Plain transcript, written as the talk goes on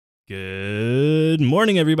Good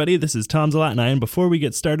morning, everybody. This is Tom Zalatni, and before we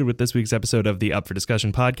get started with this week's episode of the Up for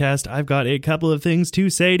Discussion podcast, I've got a couple of things to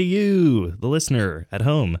say to you, the listener at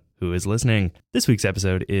home who is listening. This week's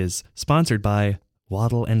episode is sponsored by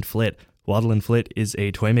Waddle and Flit. Waddle and Flit is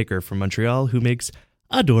a toy maker from Montreal who makes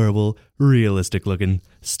adorable, realistic-looking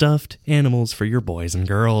stuffed animals for your boys and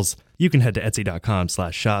girls. You can head to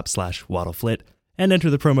etsy.com/shop/waddleflit and enter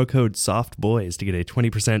the promo code SOFTBOYS to get a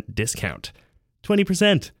 20% discount.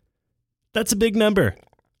 20%. That's a big number.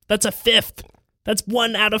 That's a fifth. That's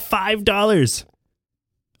 $1 out of $5.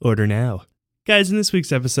 Order now. Guys, in this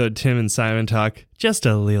week's episode, Tim and Simon talk just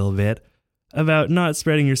a little bit about not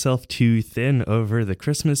spreading yourself too thin over the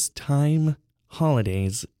Christmas time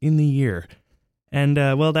holidays in the year. And,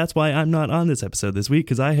 well, that's why I'm not on this episode this week,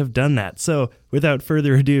 because I have done that. So, without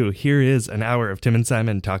further ado, here is an hour of Tim and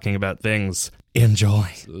Simon talking about things. Enjoy.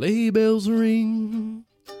 Sleigh bells ring.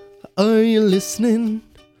 Are you listening?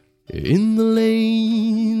 In the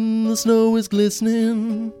lane, the snow is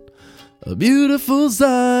glistening. A beautiful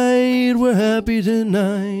sight, we're happy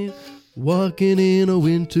tonight. Walking in a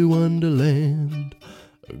winter wonderland.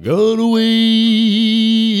 Gone away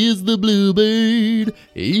is the bluebird.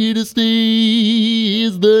 Here to stay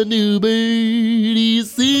is the new bird. He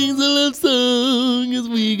sings a love song as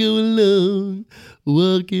we go along.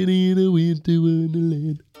 Walking in a winter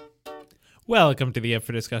wonderland. Welcome to the Up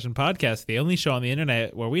for Discussion podcast, the only show on the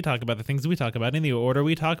internet where we talk about the things we talk about in the order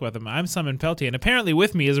we talk about them. I'm Simon Peltier, and apparently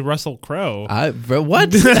with me is Russell Crowe.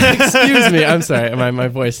 What? Excuse me. I'm sorry. My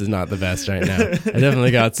voice is not the best right now. I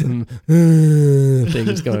definitely got some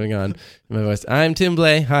things going on in my voice. I'm Tim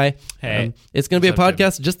Blay. Hi. Hey. It's going to be a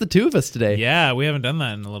podcast, just the two of us today. Yeah, we haven't done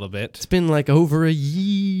that in a little bit. It's been like over a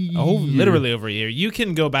year. Oh, literally over a year. You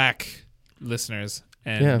can go back, listeners.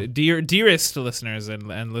 And dearest listeners,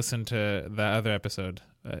 and listen to the other episode.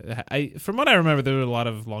 From what I remember, there were a lot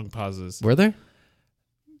of long pauses. Were there?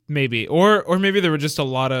 Maybe, or maybe there were just a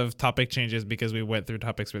lot of topic changes because we went through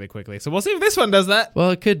topics really quickly. So we'll see if this one does that. Well,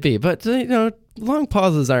 it could be, but long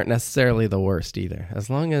pauses aren't necessarily the worst either. As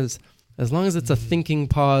long as it's a thinking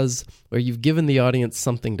pause where you've given the audience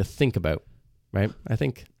something to think about, right? I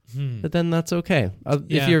think that then that's okay.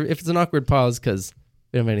 If it's an awkward pause because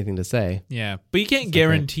we don't have anything to say. Yeah, but you can't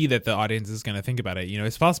guarantee that the audience is going to think about it. You know,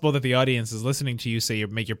 it's possible that the audience is listening to you say you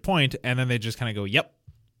make your point, and then they just kind of go, "Yep."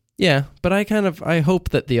 Yeah, but I hope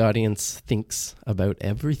that the audience thinks about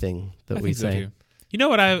everything that we say. So too. You know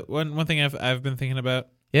what? One thing I've been thinking about.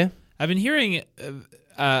 Yeah, I've been hearing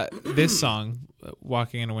this song,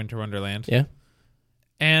 "Walking in a Winter Wonderland." Yeah,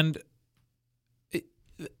 and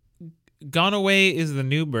Gone Away is the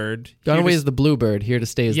new bird. Gone Away is the bluebird. Here to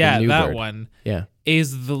stay is the new bird. Yeah, that one. Yeah.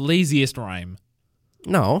 Is the laziest rhyme.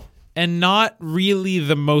 No. And not really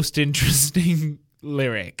the most interesting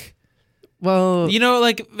lyric. Well,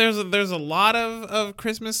 like there's a lot of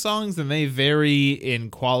Christmas songs, and they vary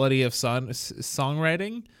in quality of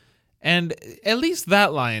songwriting. And at least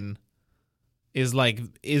that line is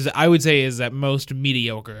I would say is at most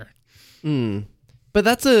mediocre. But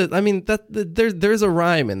there's a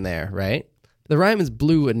rhyme in there, right? The rhyme is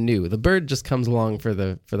blue and new. The bird just comes along for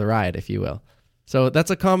the ride, if you will. So that's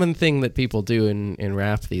a common thing that people do in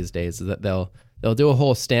rap these days, is that they'll do a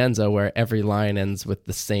whole stanza where every line ends with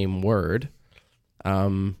the same word.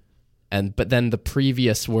 But then the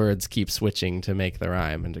previous words keep switching to make the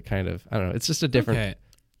rhyme, and to kind of, I don't know, it's just a different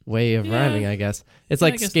way of rhyming, I guess. It's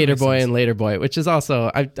like Skater Boy and Later Boy, which is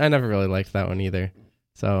also I never really liked that one either.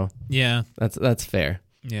 So yeah, that's fair.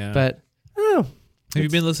 Yeah, but I don't know. Have you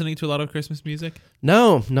been listening to a lot of Christmas music?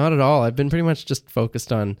 No, not at all. I've been pretty much just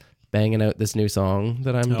focused on banging out this new song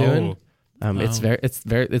that I'm doing. It's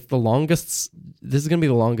the longest. This is gonna be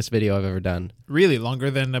the longest video I've ever done. Really, longer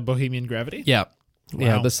than Bohemian Gravity? Yeah. Wow.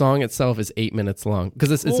 Yeah. The song itself is 8 minutes long because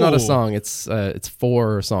it's not a song. It's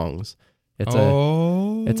 4 songs. It's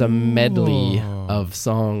a medley of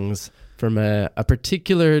songs from a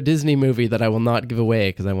particular Disney movie that I will not give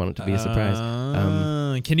away because I want it to be a surprise.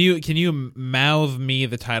 Can you mouth me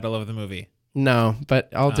the title of the movie? No, but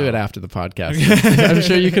I'll do it after the podcast. I'm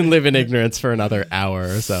sure you can live in ignorance for another hour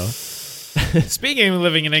or so. Speaking of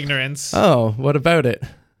living in ignorance. Oh, what about it?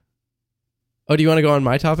 Oh, do you want to go on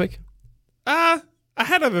my topic? I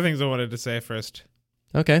had other things I wanted to say first.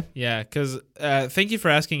 Okay. Yeah, because thank you for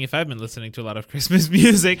asking if I've been listening to a lot of Christmas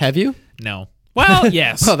music. Have you? No. Well,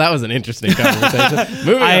 yes. Oh, that was an interesting conversation.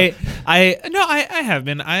 Moving on. I have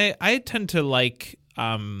been. I tend to like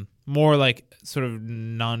more like sort of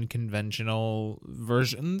non-conventional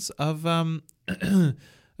versions of some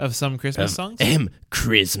Christmas songs.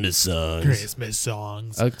 Christmas songs. Christmas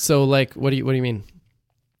songs. So like, what do you mean?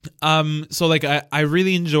 So like I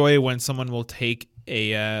really enjoy when someone will take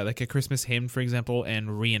like a Christmas hymn, for example, and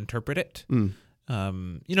reinterpret it. Mm.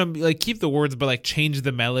 Like keep the words, but like change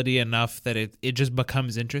the melody enough that it just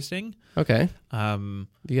becomes interesting. Okay. Um,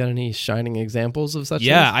 You got any shining examples of such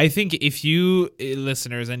yeah, things? I think if you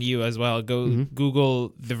listeners and you as well go Mhm.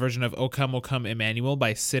 Google the version of "O Come Emmanuel"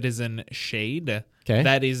 by Citizen Shade. Okay.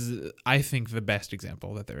 That is, I think, the best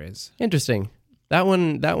example that there is. Interesting. That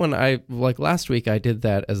one, I like last week. I did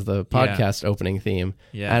that as the podcast opening theme,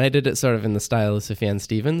 Yeah. and I did it sort of in the style of Sufjan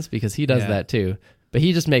Stevens because he does Yeah. that too. But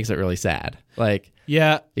he just makes it really sad, like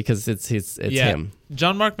Yeah. because it's Yeah. him.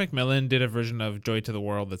 John Mark McMillan did a version of "Joy to the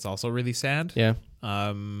World" that's also really sad. Yeah.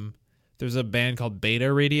 There's a band called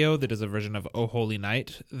Beta Radio that is a version of "Oh Holy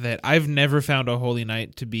Night" that I've never found "Oh Holy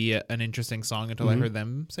Night" to be an interesting song until I heard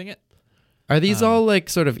them sing it. Are these all like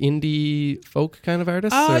sort of indie folk kind of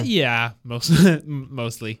artists? or- Yeah,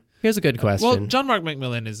 mostly. Here's a good question. Well, John Mark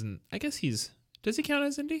McMillan isn't. I guess does he count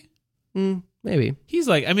as indie? Maybe. He's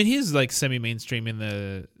like semi-mainstream in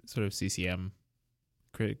the sort of CCM,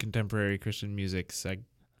 contemporary Christian music sector.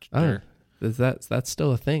 Oh, that's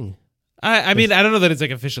still a thing. I mean, I don't know that it's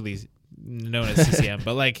like officially known as CCM,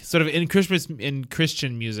 but like sort of in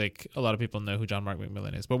Christian music, a lot of people know who John Mark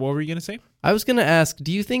McMillan is. But what were you gonna say? I was going to ask,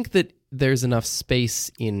 do you think that there's enough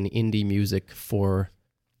space in indie music for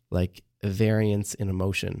like a variance in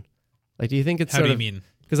emotion? Like, do you think it's How sort do you of mean?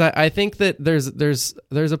 because I think that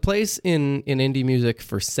there's a place in indie music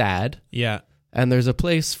for sad, Yeah, and there's a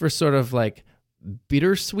place for sort of like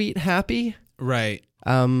bittersweet happy. right.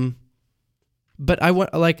 But I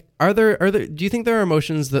want like are there do you think there are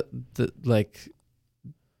emotions that like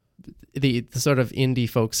the sort of indie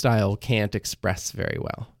folk style can't express very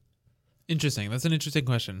well? Interesting. That's an interesting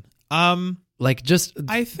question. Like just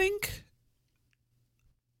I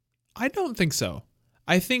don't think so.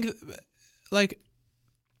 I think like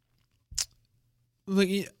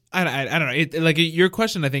I don't know. Like your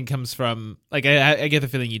question, I think comes from like I get the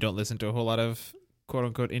feeling you don't listen to a whole lot of quote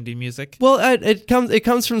unquote indie music. well, it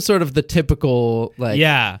comes from sort of the typical like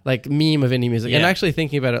Yeah. like meme of indie music. And Yeah. actually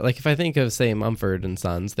thinking about it, like if I think of say Mumford and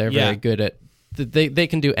Sons, they're Yeah. very good at they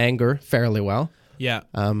can do anger fairly well. Yeah.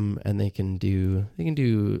 And they can do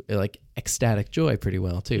like ecstatic joy pretty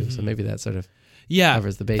well too. So maybe that sort of Yeah.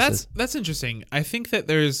 covers the bases. That's interesting. I think that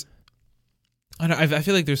there's I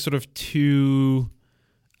feel like there's sort of two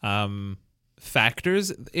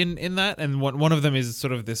factors in that, and one of them is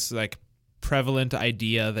sort of this like prevalent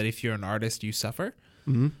idea that if you're an artist you suffer.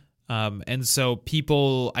 And so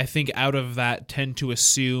people, I think, out of that tend to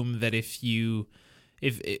assume that if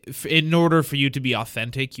in order for you to be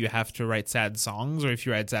authentic, you have to write sad songs, or if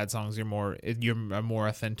you write sad songs, you're a more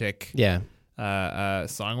authentic Yeah.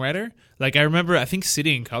 songwriter. Like I remember, I think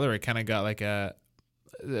City and Color, it kind of got like a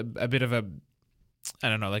bit of a, I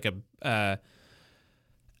don't know, like a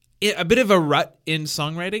bit of a rut in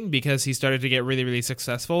songwriting because he started to get really, really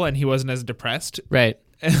successful and he wasn't as depressed. Right.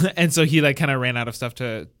 And so he like kind of ran out of stuff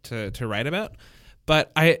to write about.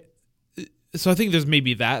 But so I think there's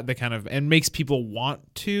maybe that kind of, and makes people want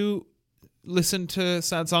to listen to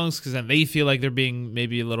sad songs because then they feel like they're being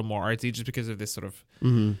maybe a little more artsy just because of this sort of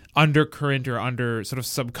undercurrent or under sort of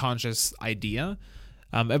subconscious idea.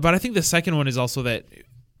 But I think the second one is also that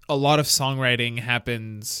a lot of songwriting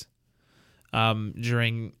happens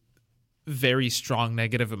during very strong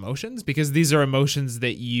negative emotions, because these are emotions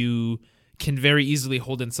that you can very easily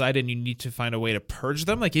hold inside and you need to find a way to purge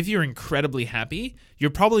them. Like if you're incredibly happy, you're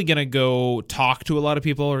probably going to go talk to a lot of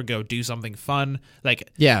people or go do something fun. Like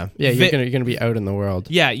Yeah. You're gonna be out in the world.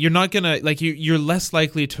 yeah, you're not going to like you're less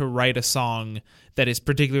likely to write a song that is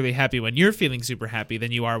particularly happy when you're feeling super happy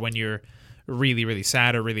than you are when you're really, really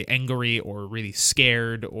sad or really angry or really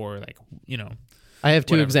scared or like, you know. I have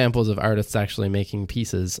two Whatever. examples of artists actually making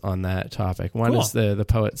pieces on that topic. One Cool. is the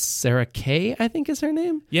poet Sarah Kay, I think is her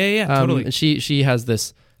name. Yeah, totally. And she has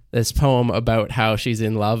this poem about how she's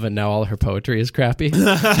in love and now all her poetry is crappy.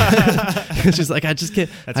 She's like, I just can't.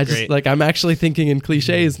 That's I just great. like I'm actually thinking in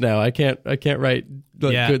cliches now. I can't write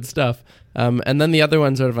like, Yeah. good stuff. And then the other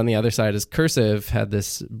one, sort of on the other side, is Cursive had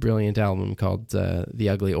this brilliant album called The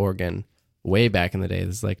Ugly Organ way back in the day.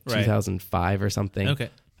 This is like Right. 2005 or something.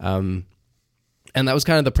 Okay. And that was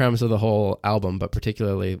kind of the premise of the whole album, but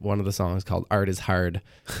particularly one of the songs called Art is Hard,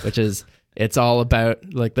 which is, it's all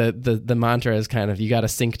about like the mantra is kind of, you got to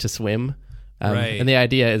sink to swim. Right. And the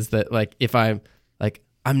idea is that like, if I'm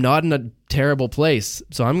not in a terrible place,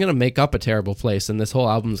 so I'm going to make up a terrible place. And this whole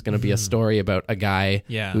album is going to be a story about a guy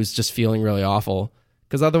Yeah. who's just feeling really awful.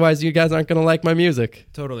 Because otherwise you guys aren't going to like my music.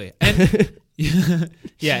 Totally. And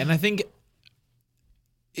yeah, and I think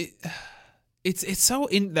it's so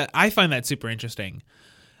in that I find that super interesting.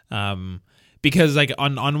 Because like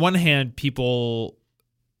on one hand, people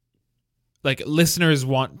like listeners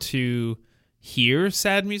want to hear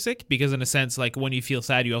sad music, because in a sense, like when you feel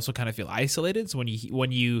sad, you also kind of feel isolated. So when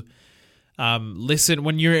you listen,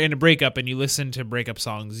 when you're in a breakup and you listen to breakup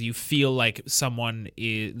songs, you feel like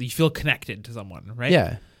you feel connected to someone, right?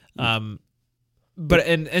 Yeah. But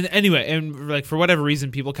and anyway, and like for whatever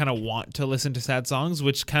reason, people kind of want to listen to sad songs,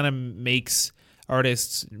 which kind of makes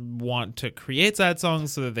artists want to create sad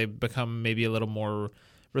songs so that they become maybe a little more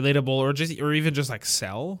relatable, or even just like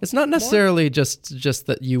sell. It's not necessarily just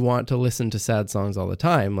that you want to listen to sad songs all the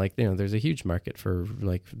time. Like, there's a huge market for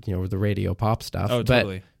like, the radio pop stuff. Oh,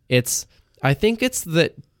 totally. But I think it's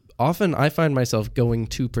that often I find myself going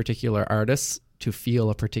to particular artists to feel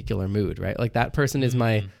a particular mood, right? Like that person is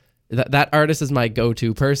that artist is my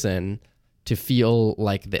go-to person to feel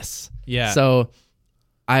like this. Yeah. So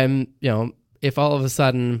I'm, if all of a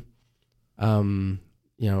sudden, Bon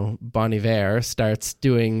Iver starts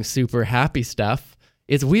doing super happy stuff,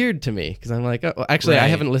 it's weird to me because I'm like, oh, actually, I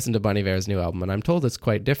haven't listened to Bon Iver's new album, and I'm told it's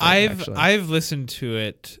quite different. I've listened to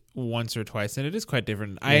it once or twice, and it is quite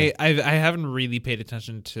different. Yeah. I haven't really paid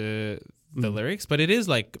attention to the lyrics, but it is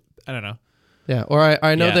like, I don't know. Yeah, or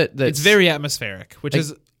I know that it's very atmospheric, which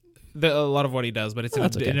is a lot of what he does, but it's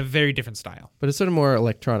in a very different style. But it's sort of more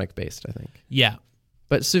electronic based, I think. Yeah.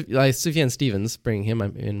 But Sufjan Stevens, bringing him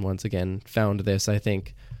in once again, found this, I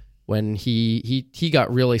think, when he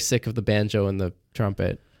got really sick of the banjo and the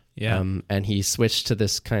trumpet. Yeah. And he switched to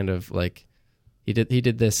this kind of like, he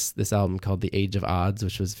did this album called The Age of Odds,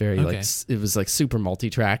 which was very like, it was like super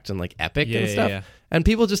multi-tracked and like epic and stuff. Yeah. And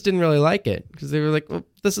people just didn't really like it because they were like, well,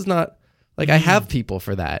 this is not, like, I have people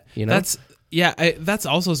for that, That's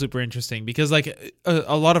also super interesting because like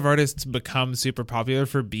a lot of artists become super popular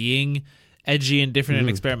for being edgy and different and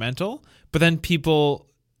experimental, but then people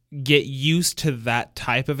get used to that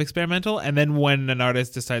type of experimental, and then when an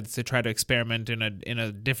artist decides to try to experiment in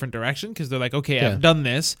a different direction, because they're like, okay, I've done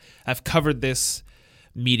this, I've covered this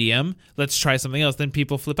medium, let's try something else, then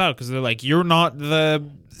people flip out because they're like, you're not the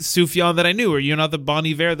Sufjan that I knew, or you're not the Bon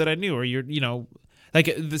Iver that I knew, or you're like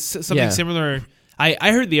something similar.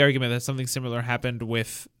 I heard the argument that something similar happened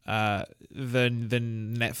with the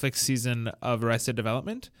Netflix season of Arrested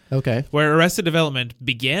Development. Okay. Where Arrested Development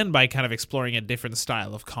began by kind of exploring a different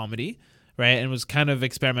style of comedy, right? And was kind of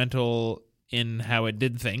experimental in how it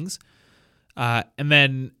did things. And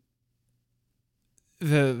then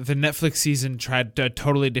the Netflix season tried a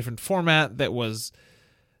totally different format that was,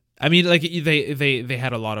 I mean, like they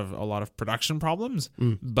had a lot of production problems,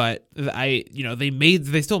 but they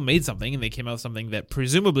still made something, and they came out with something that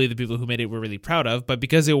presumably the people who made it were really proud of, but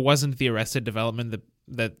because it wasn't the Arrested Development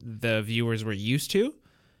that the viewers were used to,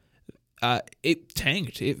 it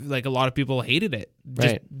tanked. Like a lot of people hated it,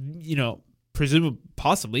 right? Presumably,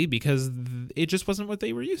 possibly because it just wasn't what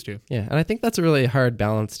they were used to. Yeah, and I think that's a really hard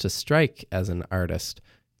balance to strike as an artist,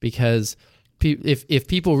 because if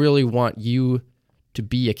people really want you to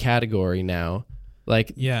be a category now,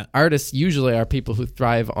 like artists usually are people who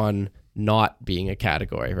thrive on not being a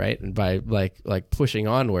category, right? And by like pushing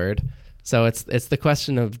onward. So it's the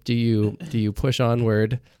question of do you push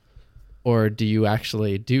onward, or do you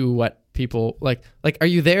actually do what people like are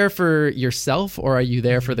you there for yourself, or are you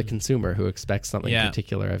there for the consumer who expects something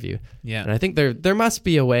particular of you? Yeah. And I think there must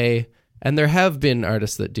be a way, and there have been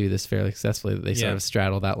artists that do this fairly successfully, that they sort of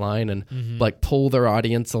straddle that line and like pull their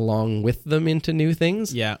audience along with them into new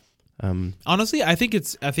things. Yeah. Honestly, I think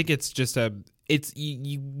it's just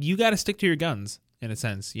you got to stick to your guns in a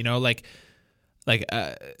sense,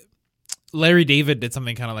 Larry David did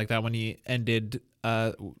something kind of like that when he ended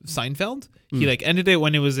Seinfeld. He like ended it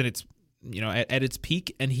when it was in its at its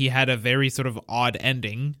peak, and he had a very sort of odd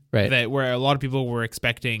ending, right? That where a lot of people were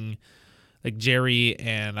expecting, like Jerry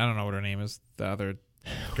and I don't know what her name is, the other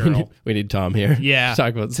girl. we need Tom here. Yeah, to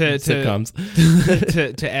talk about sitcoms.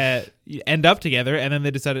 to end up together, and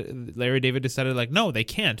then Larry David decided like, no, they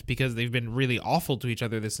can't, because they've been really awful to each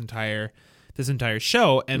other this entire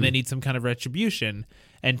show, and they need some kind of retribution.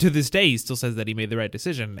 And to this day, he still says that he made the right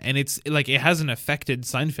decision. And it's like, it hasn't affected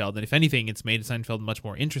Seinfeld. And if anything, it's made Seinfeld much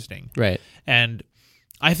more interesting. Right. And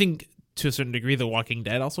I think to a certain degree, The Walking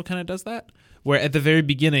Dead also kind of does that, where at the very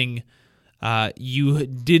beginning, you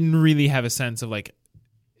didn't really have a sense of like,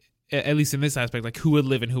 at least in this aspect, like who would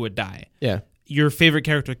live and who would die. Yeah. Your favorite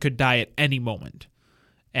character could die at any moment.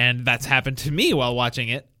 And that's happened to me while watching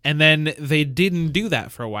it. And then they didn't do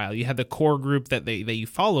that for a while. You had the core group that you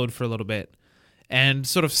followed for a little bit, and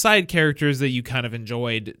sort of side characters that you kind of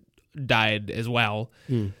enjoyed died as well.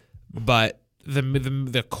 But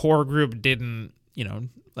the core group didn't,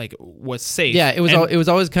 was safe. Yeah, it was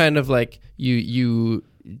always kind of like you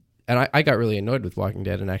and I got really annoyed with Walking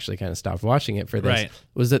Dead and actually kind of stopped watching it for this, Right.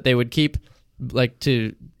 was that they would keep,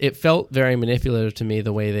 it felt very manipulative to me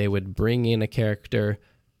the way they would bring in a character,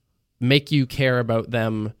 make you care about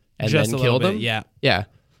them, and Just then a kill little them. bit, yeah. Yeah.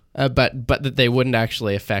 But that they wouldn't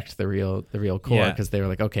actually affect the real core, Yeah. because they were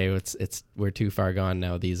like, okay, we're too far gone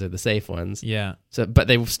now. These are the safe ones. Yeah. So, but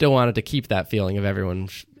they still wanted to keep that feeling of everyone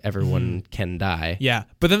can die. Yeah,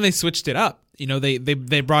 but then they switched it up. You know, they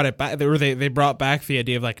brought it back. They brought back the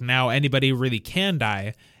idea of like now anybody really can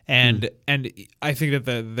die, and I think that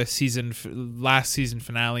the last season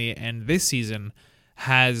finale and this season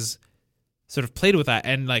has sort of played with that,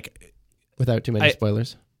 and like Without too many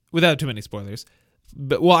spoilers. without too many spoilers.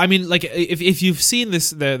 But well, I mean, like if you've seen the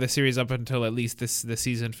series up until at least the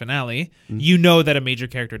season finale, you know that a major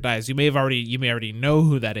character dies. You may already know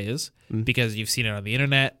who that is because you've seen it on the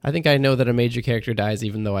internet. I think I know that a major character dies,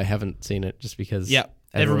 even though I haven't seen it, just because. Yeah,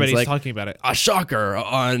 everyone's everybody's like, talking about it. a shocker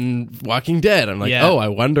on Walking Dead. I'm like, Yeah. oh, I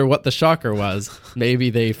wonder what the shocker was. Maybe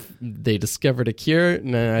they discovered a cure.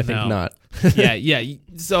 No, I think No. not. yeah.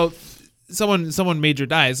 So someone major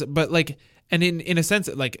dies, but like, and in a sense,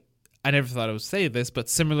 like, I never thought I would say this, but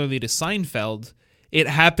similarly to Seinfeld, it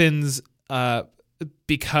happens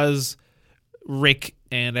because Rick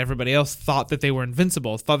and everybody else thought that they were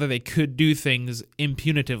invincible, thought that they could do things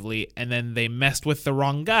impunitively, and then they messed with the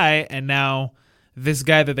wrong guy, and now this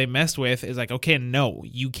guy that they messed with is like, okay, no,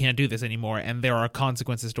 you can't do this anymore, and there are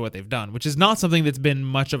consequences to what they've done, which is not something that's been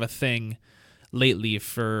much of a thing lately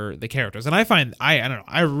for the characters. And I find, I don't know,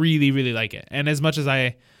 I really, really like it. And as much as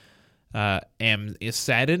I am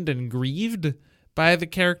saddened and grieved by the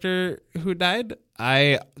character who died,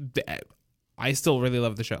 I still really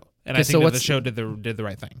love the show, and I Okay, so think that the what's- show did the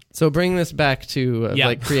right thing. So bring this back to Yeah.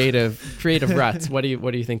 like creative ruts. What do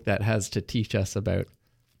you think that has to teach us about?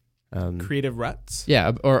 Creative ruts.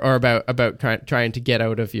 Yeah, or about trying to get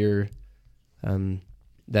out of your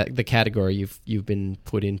that the category you've been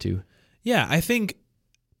put into. Yeah, I think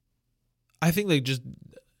like just,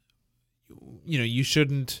 you know, you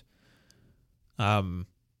shouldn't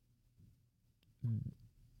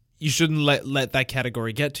let that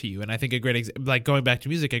category get to you. And I think a great like going back to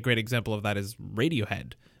music, a great example of that is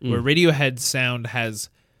Radiohead, where Radiohead's sound has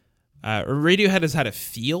Radiohead has had a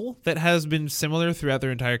feel that has been similar throughout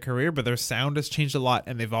their entire career, but their sound has changed a lot,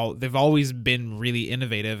 and they've always been really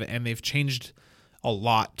innovative, and they've changed a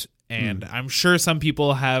lot. And I'm sure some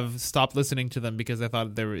people have stopped listening to them because they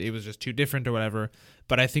thought it was just too different or whatever.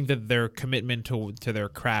 But I think that their commitment to their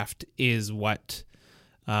craft is what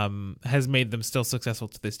has made them still successful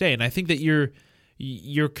to this day. And I think that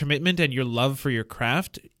your commitment and your love for your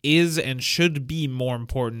craft is and should be more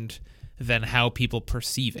important than how people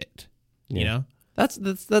perceive it. You know?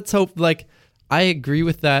 That's hope. Like, I agree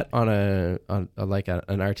with that on an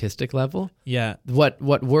artistic level. Yeah. What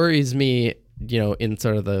worries me, you know, in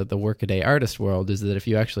sort of the workaday artist world, is that if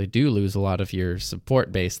you actually do lose a lot of your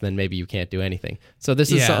support base, then maybe you can't do anything. So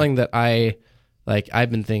this is something that I've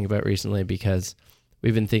been thinking about recently, because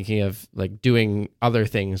we've been thinking of like doing other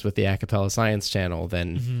things with the Acapella Science channel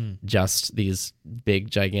than just these big,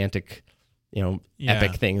 gigantic, you know,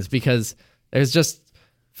 epic things, because there's just,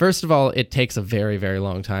 first of all, it takes a very, very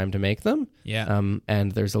long time to make them. Yeah.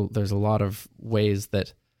 And there's a lot of ways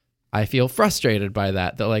that I feel frustrated by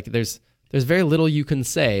that like there's very little you can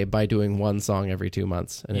say by doing one song every 2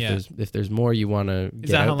 months. And if there's more you want to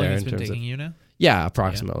get out there in terms of... Is that how long it's been taking you now? Yeah,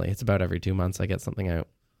 approximately. Yeah. It's about every 2 months I get something out.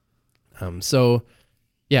 So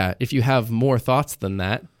yeah, if you have more thoughts than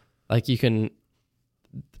that, like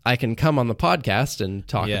I can come on the podcast and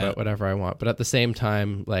talk about whatever I want. But at the same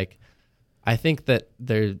time, like, I think that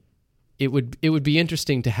it would be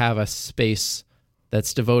interesting to have a space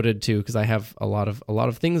that's devoted to, because I have a lot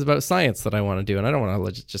of things about science that I want to do, and I don't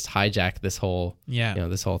want to just hijack this whole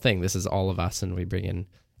this whole thing. This is all of us, and we bring in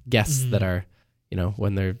guests that are, you know,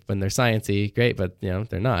 when they're sciencey, great, but you know,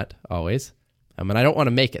 they're not always. And I don't want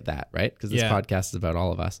to make it that, right? Because this podcast is about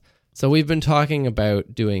all of us. So we've been talking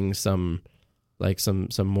about doing some more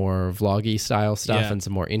vloggy style stuff and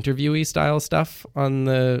some more interviewee style stuff on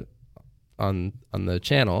the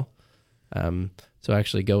channel. So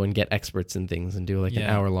actually go and get experts in things and do like an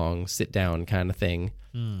hour-long sit-down kind of thing,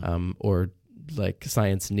 or like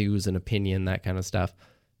science news and opinion, that kind of stuff.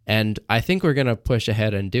 And I think we're going to push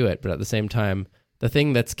ahead and do it. But at the same time, the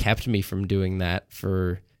thing that's kept me from doing that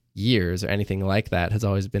for years or anything like that has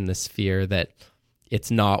always been this fear that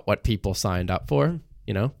it's not what people signed up for,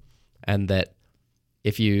 you know, and that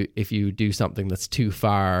if you do something that's too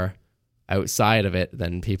far outside of it,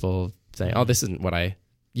 then people say, oh, this isn't what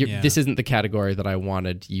this isn't the category that I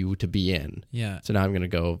wanted you to be in. Yeah. So now I'm going to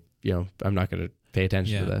go, you know, I'm not going to pay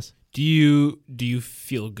attention to this. Do you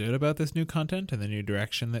feel good about this new content and the new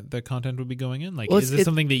direction that the content would be going in? Like, Well, is this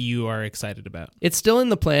something that you are excited about? It's still in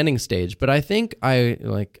the planning stage, but I think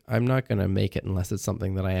I'm not going to make it unless it's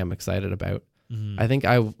something that I am excited about. I think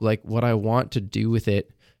what I want to do with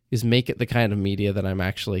it is make it the kind of media that I'm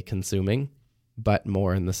actually consuming, but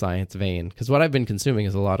more in the science vein. Because what I've been consuming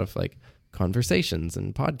is a lot of like conversations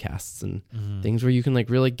and podcasts and things where you can like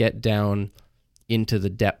really get down into the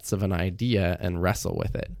depths of an idea and wrestle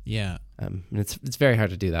with it. Yeah. And it's very hard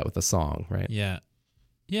to do that with a song, right? Yeah.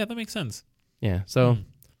 Yeah, that makes sense. Yeah. So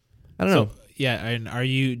I don't know. Yeah, and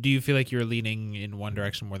do you feel like you're leaning in one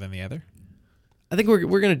direction more than the other? I think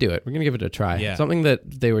we're gonna do it. We're gonna give it a try. Yeah. Something that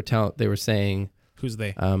they were saying. Who's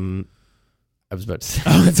they? I was about to say.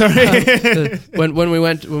 Oh, sorry. when we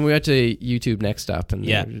went to YouTube Next Up,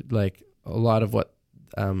 and like a lot of what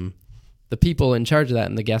the people in charge of that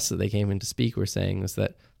and the guests that they came in to speak were saying was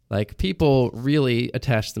that like people really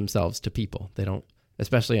attach themselves to people. They don't,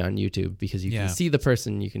 especially on YouTube, because you can see the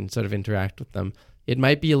person, you can sort of interact with them. It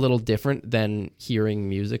might be a little different than hearing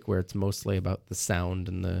music where it's mostly about the sound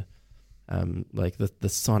and the like the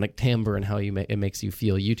sonic timbre and how it makes you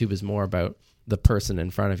feel. YouTube is more about the person in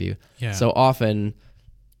front of you. Yeah. So often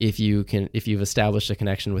if you've established a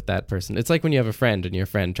connection with that person, it's like when you have a friend and your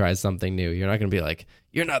friend tries something new, you're not going to be like,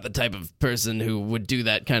 you're not the type of person who would do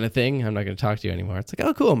that kind of thing. I'm not going to talk to you anymore. It's like,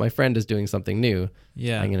 oh, cool. My friend is doing something new.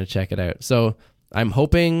 Yeah. I'm going to check it out. So I'm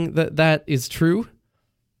hoping that is true.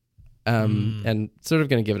 And sort of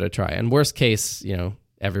going to give it a try. And worst case,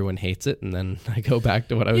 everyone hates it. And then I go back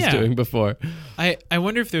to what I was doing before. I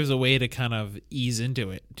wonder if there's a way to kind of ease into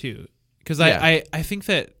it too. Because I think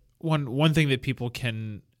that one thing that people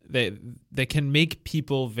can that can make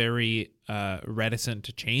people very reticent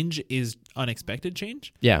to change is unexpected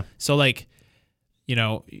change. Yeah. So like,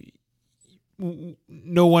 no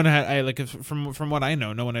one had from what I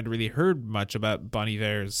know, no one had really heard much about Bon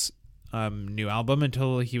Iver's new album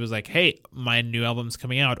until he was like, "Hey, my new album's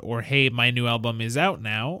coming out," or "Hey, my new album is out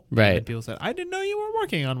now." Right. And people said, "I didn't know you were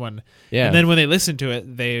working on one." Yeah. And then when they listened to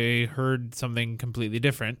it, they heard something completely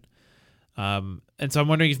different. And so I'm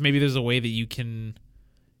wondering if maybe there's a way that you can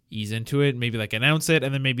ease into it, maybe like announce it,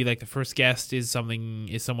 and then maybe like the first guest is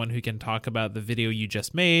someone who can talk about the video you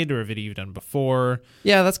just made or a video you've done before.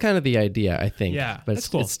 Yeah, that's kind of the idea, I think. Yeah, but that's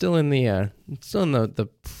cool. It's still in the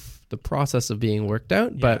process of being worked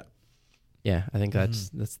out. But yeah, I think that's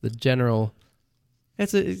the general.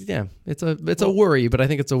 It's a worry, but I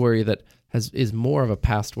think it's a worry that is more of a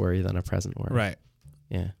past worry than a present worry. Right.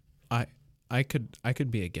 Yeah. I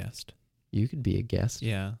could be a guest. You could be a guest.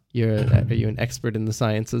 Yeah. Are you an expert in the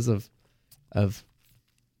sciences of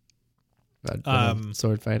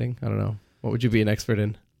sword fighting? I don't know. What would you be an expert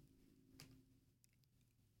in?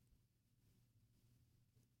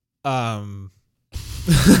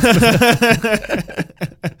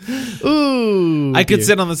 Ooh, I could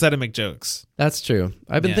sit on the set and make jokes. That's true.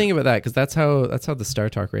 I've been thinking about that because that's how the Star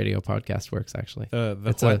Talk Radio podcast works. Actually,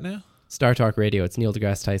 it's what now? Star Talk Radio. It's Neil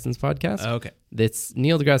deGrasse Tyson's podcast. Oh, okay. It's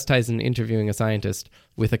Neil deGrasse Tyson interviewing a scientist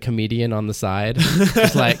with a comedian on the side,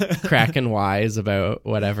 just like cracking wise about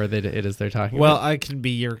whatever it is they're talking about. Well, I can be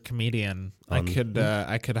your comedian. I could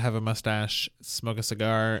have a mustache, smoke a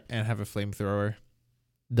cigar, and have a flamethrower.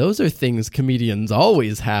 Those are things comedians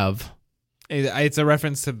always have. It's a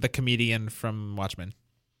reference to the comedian from Watchmen.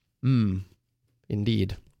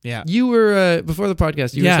 Indeed. Yeah. You were, before the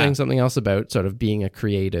podcast, you were saying something else about sort of being a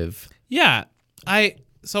creative. Yeah. I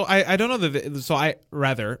don't know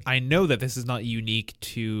that, I know that this is not unique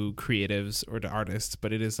to creatives or to artists,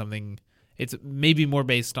 but it is something, it's maybe more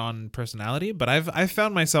based on personality, but I've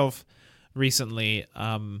found myself recently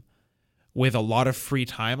with a lot of free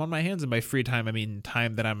time on my hands. And by free time, I mean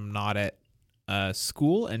time that I'm not at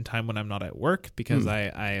school and time when I'm not at work, because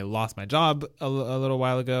I lost my job a little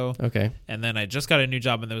while ago. Okay. And then I just got a new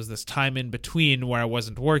job, and there was this time in between where I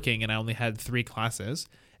wasn't working and I only had 3 classes.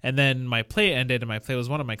 And then my play ended, and my play was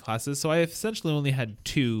one of my classes. So I essentially only had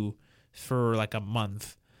 2 for like a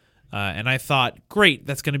month. And I thought, great,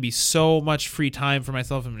 that's going to be so much free time for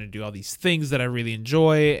myself. I'm going to do all these things that I really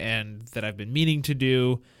enjoy and that I've been meaning to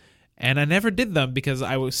do. And I never did them because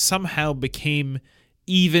I somehow became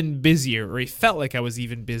even busier, or it felt like I was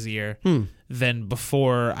even busier than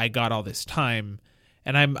before I got all this time.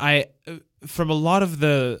 And I from a lot of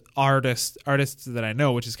the artists that I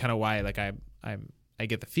know, which is kind of why like I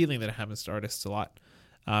get the feeling that it happens to artists a lot,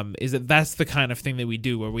 is that that's the kind of thing that we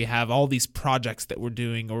do, where we have all these projects that we're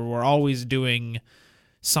doing, or we're always doing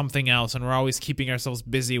something else, and we're always keeping ourselves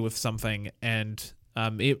busy with something. And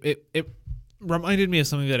it reminded me of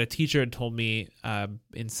something that a teacher had told me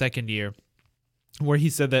in second year, where he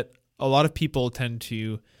said that a lot of people tend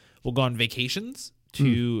to will go on vacations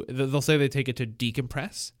to, they'll say they take it to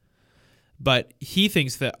decompress. But he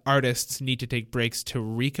thinks that artists need to take breaks to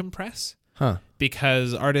recompress. Huh.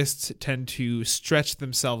 Because artists tend to stretch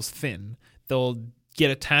themselves thin. They'll get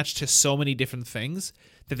attached to so many different things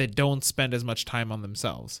that they don't spend as much time on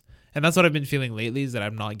themselves. And that's what I've been feeling lately, is that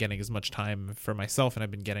I'm not getting as much time for myself, and I've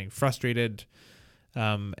been getting frustrated.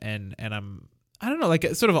 And I'm, I don't know,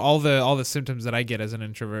 like sort of all the symptoms that I get as an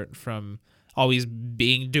introvert from always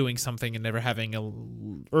doing something and never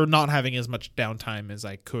having or not having as much downtime as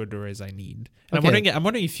I could or as I need. And Okay. I'm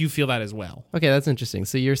wondering if you feel that as well. Okay, that's interesting.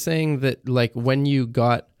 So you're saying that like when you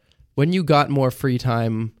got more free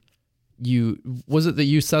time, was it that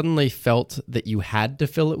you suddenly felt that you had to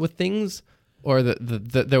fill it with things, or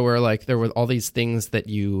that there were all these things that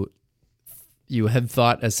you had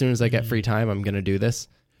thought, as soon as I get free time, I'm going to do this,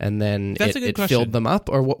 and then That's a good it question. filled them up,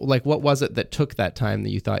 or what was it that took that time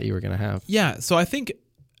that you thought you were going to have? Yeah, so I think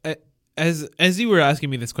as you were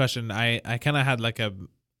asking me this question, I kind of had like a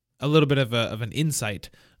little bit of an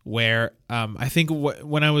insight where I think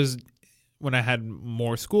when I had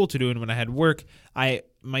more school to do and when I had work, my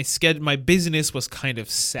busyness was kind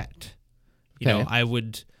of set. You know, I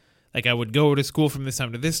would go to school from this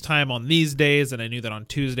time to this time on these days, and I knew that on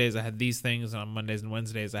Tuesdays I had these things, and on Mondays and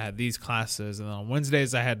Wednesdays I had these classes, and on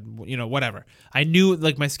Wednesdays I had, whatever. I knew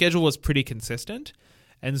like my schedule was pretty consistent,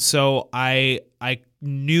 and so I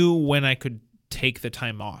knew when I could take the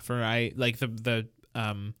time off, or I like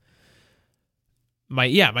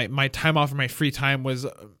my time off or my free time was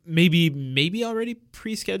maybe already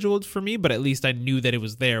pre-scheduled for me, but at least I knew that it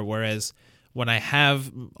was there. Whereas when I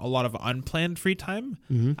have a lot of unplanned free time,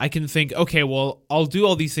 I can think, okay, well, I'll do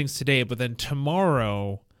all these things today, but then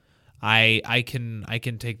tomorrow I can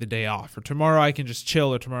take the day off, or tomorrow I can just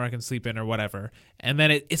chill, or tomorrow I can sleep in, or whatever. And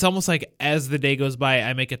then it's almost like as the day goes by,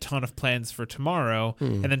 I make a ton of plans for tomorrow,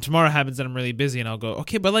 and then tomorrow happens and I'm really busy, and I'll go,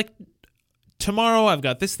 okay, but like tomorrow I've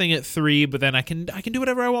got this thing at 3, but then I can do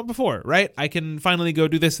whatever I want before, right? I can finally go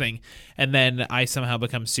do this thing, and then I somehow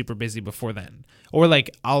become super busy before then. Or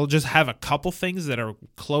like I'll just have a couple things that are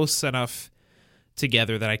close enough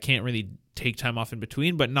together that I can't really take time off in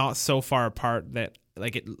between, but not so far apart that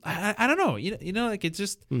like it. I don't know, like it's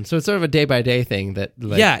just So it's sort of a day by day thing that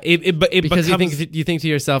like, it because becomes, you think to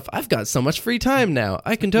yourself, I've got so much free time now.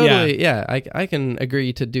 I can totally, I can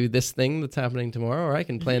agree to do this thing that's happening tomorrow, or I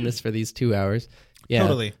can plan this for these 2 hours. Yeah,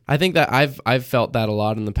 Totally. I think that I've felt that a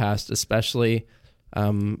lot in the past, especially,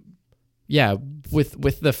 with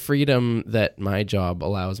the freedom that my job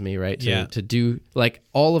allows me, right? To do like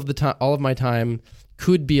all of my time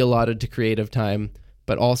could be allotted to creative time,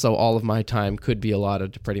 but also all of my time could be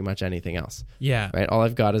allotted to pretty much anything else. Yeah. Right. All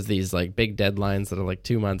I've got is these like big deadlines that are like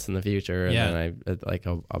 2 months in the future, and then I like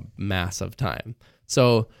a mass of time.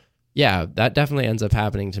 So yeah, that definitely ends up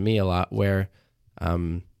happening to me a lot, where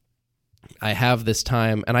I have this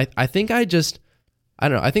time, and I think I don't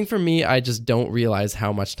know. I think for me, I just don't realize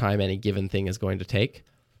how much time any given thing is going to take.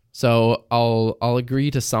 So I'll agree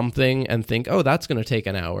to something and think, oh, that's going to take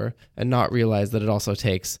an hour, and not realize that it also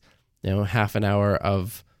takes, half an hour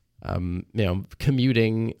of,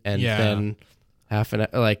 commuting, and then half an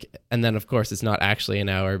and then of course it's not actually an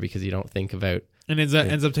hour because you don't think about. And it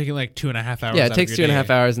ends up taking like 2.5 hours. Yeah, it takes 2.5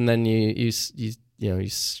 hours, and then you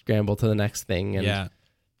scramble to the next thing. And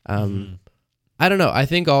I don't know. I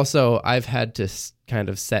think also I've had to kind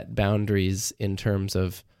of set boundaries in terms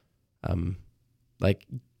of, like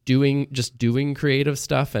doing creative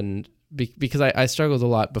stuff, and because I struggled a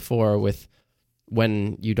lot before with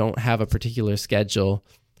when you don't have a particular schedule.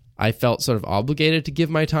 I felt sort of obligated to give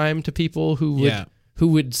my time to people who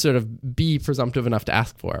would sort of be presumptive enough to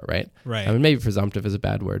ask for it, right? Right. I mean, maybe presumptive is a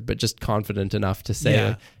bad word, but just confident enough to say,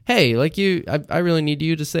 like, hey, like I really need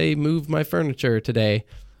you to say, move my furniture today.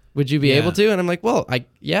 Would you be able to? And I'm like, well,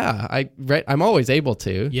 I'm always able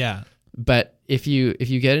to. Yeah. But if you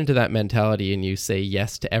get into that mentality and you say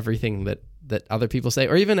yes to everything that other people say,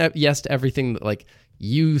 or even yes to everything that like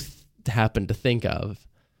you happen to think of,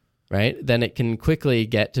 right? Then it can quickly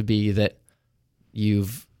get to be that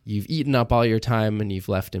you've eaten up all your time and you've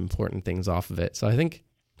left important things off of it. So I think,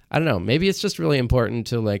 I don't know, maybe it's just really important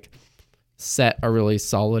to like set a really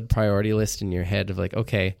solid priority list in your head of like,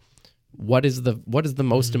 okay, what is the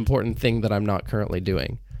most important thing that I'm not currently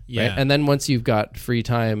doing? Yeah. Right? And then once you've got free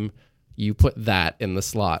time, you put that in the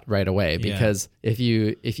slot right away, because if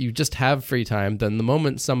you just have free time, then the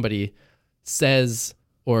moment somebody says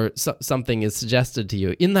or something is suggested to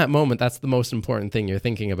you, in that moment, that's the most important thing you're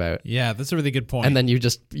thinking about. Yeah, that's a really good point. And then you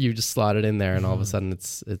just slot it in there, and all of a sudden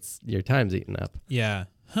it's your time's eaten up. Yeah.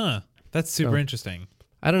 Huh. That's super interesting.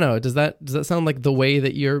 I don't know. Does that sound like the way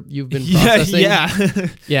that you've been processing? Yeah.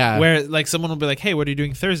 Yeah. Where like someone will be like, "Hey, what are you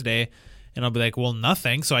doing Thursday?" And I'll be like, "Well,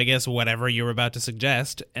 nothing. So I guess whatever you were about to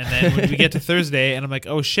suggest." And then when we get to Thursday, and I'm like,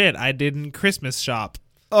 "Oh shit, I didn't Christmas shop.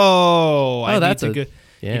 Oh, I need to go."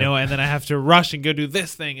 Yeah. You know, and then I have to rush and go do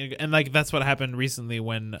this thing, and like that's what happened recently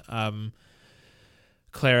when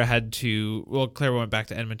Clara went back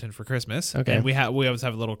to Edmonton for Christmas. Okay. And we always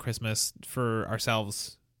have a little Christmas for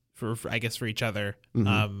ourselves, for I guess for each other,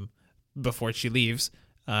 before she leaves.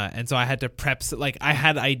 And so I had to prep, like I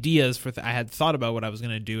had ideas I had thought about what I was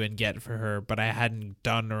going to do and get for her, but I hadn't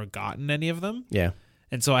done or gotten any of them. Yeah.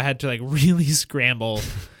 And so I had to like really scramble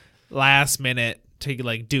last minute to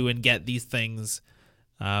like do and get these things.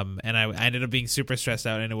 And I ended up being super stressed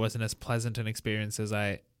out, and it wasn't as pleasant an experience as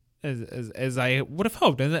I would have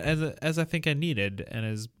hoped, and as I think I needed, and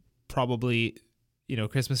as probably, you know,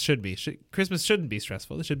 Christmas should be. Christmas shouldn't be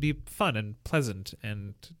stressful. It should be fun and pleasant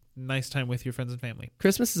and nice time with your friends and family.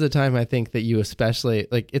 Christmas is a time I think that you especially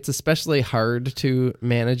like. It's especially hard to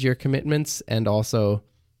manage your commitments, and also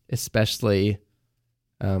especially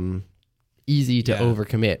easy to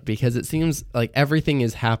overcommit, because it seems like everything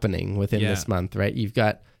is happening within this month, right? You've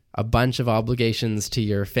got a bunch of obligations to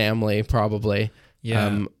your family, probably.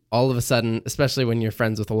 Yeah. All of a sudden, especially when you're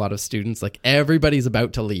friends with a lot of students, like everybody's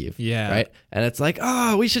about to leave. Yeah. Right. And it's like,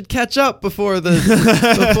 oh, we should catch up before before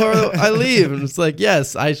I leave. And it's like,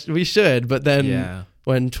 yes, we should. But then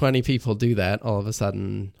when 20 people do that, all of a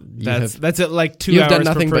sudden that's it. Like 2 you've hours done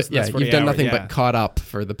nothing per but person. you've done nothing but caught up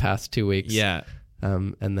for the past 2 weeks. Yeah.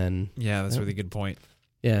 And then that's a really good point.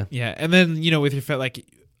 Yeah. Yeah. And then, you know, with your like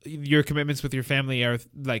your commitments with your family are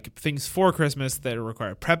like things for Christmas that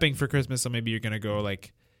require prepping for Christmas. So maybe you're going to go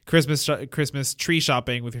like Christmas tree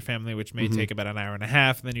shopping with your family, which may take about an hour and a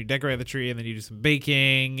half. And then you decorate the tree, and then you do some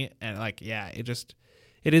baking, and like, it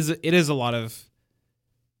is a lot of,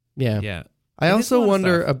 yeah. I also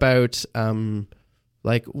wonder about,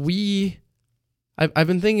 like I've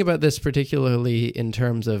been thinking about this particularly in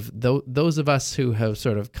terms of those of us who have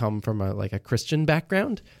sort of come from a Christian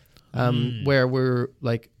background, where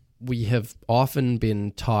we have often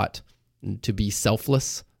been taught to be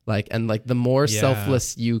selfless, and the more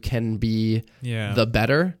selfless you can be, the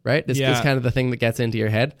better, right? It's kind of the thing that gets into your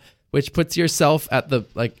head, which puts yourself at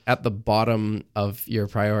the bottom of your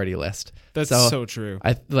priority list. That's so true.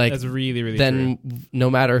 That's really, really then true. No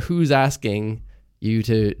matter who's asking you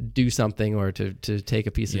to do something or to take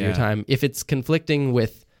a piece of your time, if it's conflicting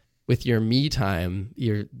with your me time,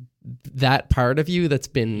 that part of you that's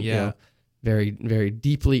been you know, very, very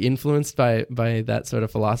deeply influenced by that sort of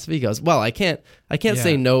philosophy goes, well, I can't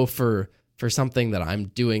say no for something that I'm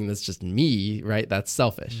doing that's just me, right? That's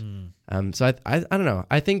selfish. So I don't know.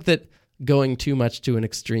 I think that going too much to an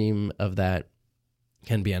extreme of that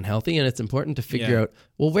can be unhealthy, and it's important to figure out,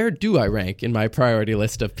 well, where do I rank in my priority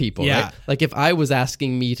list of people, right? Like if I was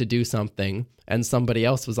asking me to do something and somebody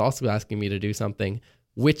else was also asking me to do something,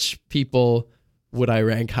 which people would I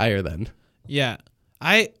rank higher than? Yeah.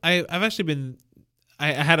 I've actually been,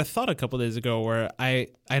 I had a thought a couple days ago where and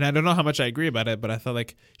I don't know how much I agree about it, but I thought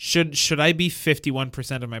like, should I be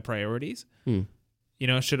 51% of my priorities? You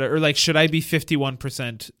know, should I be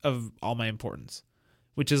 51% of all my importance?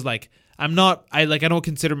 Which is like, I don't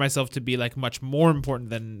consider myself to be like much more important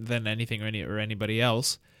than anything or anybody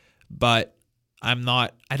else, but I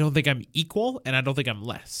don't think I'm equal, and I don't think I'm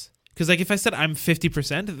less. Cause like if I said I'm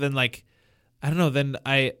 50%, then like, I don't know, then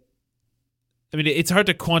I mean, it's hard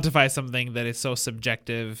to quantify something that is so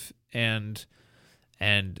subjective and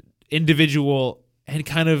individual and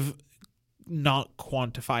kind of not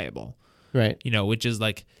quantifiable. Right. You know, which is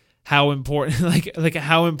like how important, like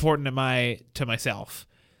how important am I to myself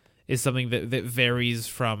is something that varies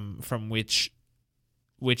from which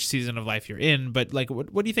season of life you're in. But like,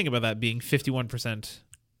 what do you think about that being 51%?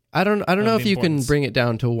 I don't know if you can bring it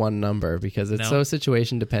down to one number, because it's so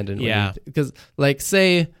situation dependent. Because like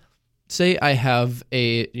say I have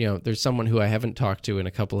there's someone who I haven't talked to in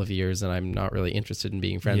a couple of years, and I'm not really interested in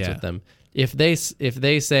being friends with them. If they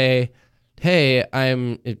say, hey,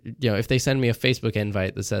 if they send me a Facebook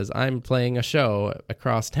invite that says I'm playing a show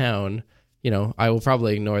across town, I will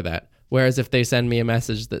probably ignore that. Whereas if they send me a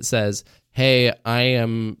message that says, hey, I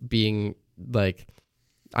am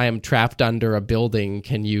trapped under a building,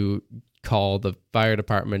 can you call the fire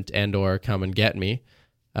department and or come and get me?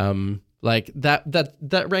 Like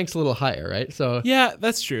that ranks a little higher, right? So yeah,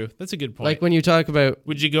 that's true. That's a good point. Like when you talk about,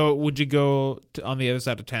 would you go on the other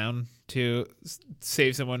side of town to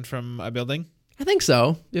save someone from a building? I think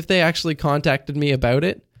so. If they actually contacted me about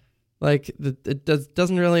it, like it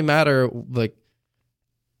doesn't really matter. Like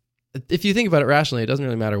if you think about it rationally, it doesn't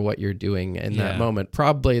really matter what you're doing in that moment.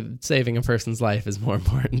 Probably saving a person's life is more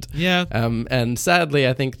important. Yeah. And sadly,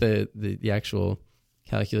 I think the actual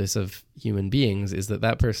calculus of human beings is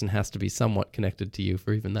that person has to be somewhat connected to you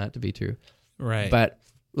for even that to be true. Right. But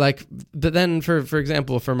then for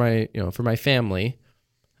example, for my family,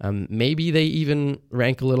 maybe they even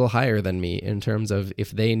rank a little higher than me in terms of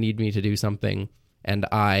if they need me to do something and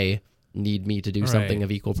I need me to do something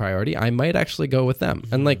of equal priority, I might actually go with them.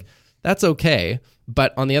 And like, that's okay.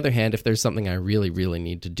 But on the other hand, if there's something I really, really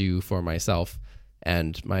need to do for myself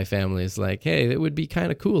and my family is like, hey, it would be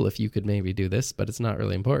kind of cool if you could maybe do this, but it's not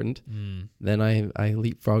really important, then I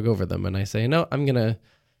leapfrog over them and I say, no, I'm going to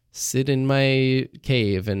sit in my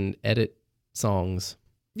cave and edit songs.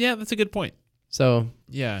 Yeah, that's a good point. So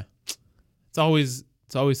yeah, it's always,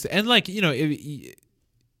 and like, you know,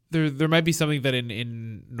 there might be something that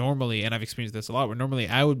in normally, and I've experienced this a lot, where normally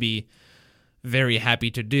I would be very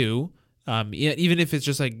happy to do, even if it's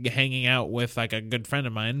just like hanging out with like a good friend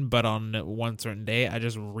of mine, but on one certain day, I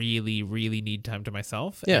just really, really need time to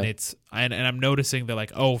myself. Yeah. And I'm noticing that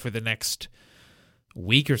like, oh, for the next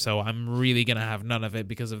week or so, I'm really going to have none of it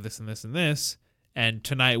because of this and this and this. And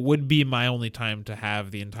tonight would be my only time to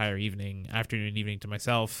have the entire afternoon, evening to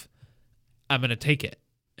myself. I'm going to take it.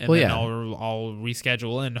 And then I'll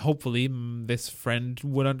reschedule, and hopefully this friend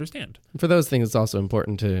would understand. For those things, it's also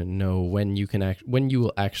important to know when you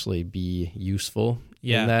will actually be useful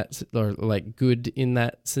in that, or like good in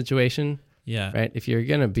that situation. Yeah. Right. If you're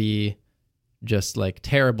gonna be just like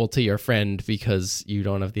terrible to your friend because you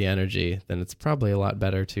don't have the energy, then it's probably a lot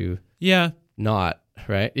better to not.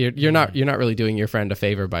 Right. You're not really doing your friend a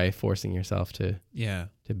favor by forcing yourself to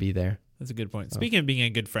be there. That's a good point. Speaking of being a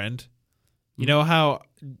good friend. You know how,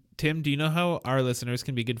 Tim, do you know how our listeners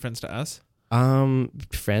can be good friends to us?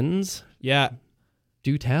 Friends? Yeah.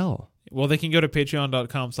 Do tell. Well, they can go to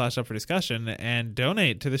patreon.com/up4discussion and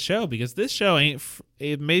donate to the show, because this show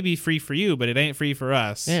it may be free for you, but it ain't free for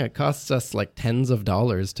us. Yeah, it costs us like tens of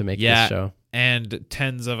dollars to make this show. And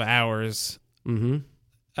tens of hours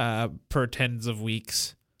per tens of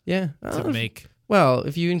weeks to make. Well,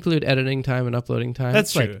 if you include editing time and uploading time,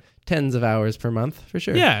 that's true. Like tens of hours per month for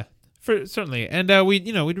sure. Yeah. Certainly, and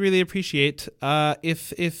we'd really appreciate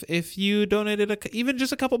if you donated even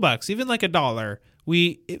just a couple bucks, even like $1.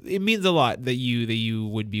 It means a lot that you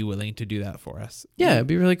would be willing to do that for us. Yeah, it'd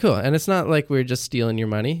be really cool, and it's not like we're just stealing your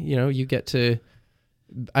money. You know, you get to.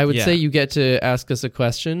 I would say you get to ask us a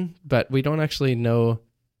question, but we don't actually know.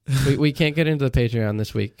 we can't get into the Patreon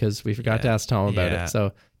this week because we forgot to ask Tom about it.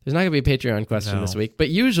 So there's not going to be a Patreon question this week, but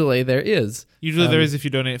usually there is. Usually there is if you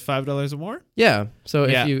donate $5 or more. Yeah. So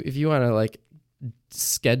if you want to like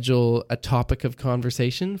schedule a topic of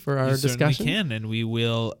conversation for our discussion, we can, and we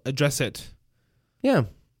will address it. Yeah,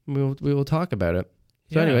 we will talk about it.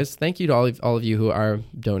 So, anyways, thank you to all of you who are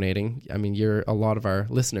donating. I mean, you're a lot of our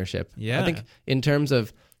listenership. Yeah. I think in terms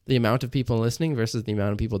of the amount of people listening versus the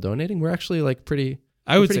amount of people donating, we're actually like pretty.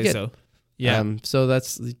 I would say good. so. Yeah. So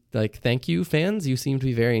that's like, thank you, fans. You seem to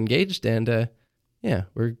be very engaged, and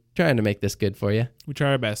we're trying to make this good for you. We try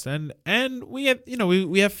our best, and we have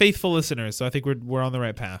we have faithful listeners, so I think we're on the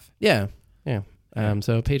right path. Yeah.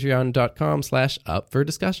 So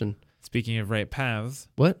patreon.com/up4discussion. Speaking of right paths.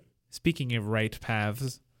 What? Speaking of right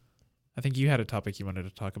paths, I think you had a topic you wanted to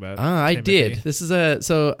talk about. I did. This is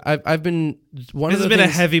I've been one. This has been a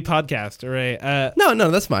heavy podcast, right? No,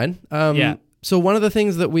 that's fine. So one of the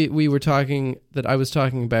things that we were talking, that I was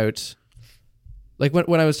talking about, like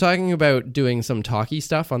when I was talking about doing some talky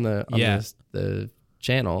stuff on the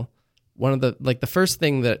channel, one of the first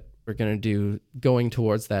thing that we're going to do going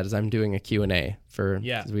towards that is I'm doing a Q&A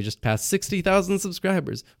we just passed 60,000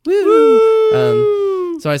 subscribers.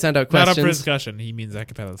 Woo! So I sent out questions. Not up for discussion. He means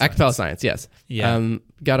acapella science. Acapella science, yes. Yeah.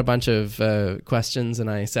 Got a bunch of questions, and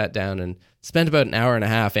I sat down and spent about an hour and a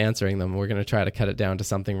half answering them. We're going to try to cut it down to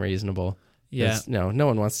something reasonable. Yeah. No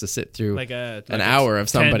one wants to sit through an hour of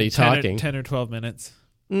somebody talking. 10 or 12 minutes.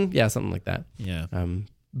 Yeah, something like that. Yeah.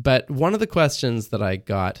 But one of the questions that I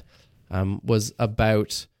got was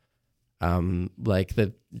about like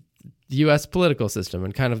the U.S. political system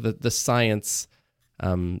and kind of the science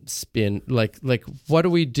spin. Like what do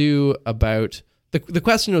we do about the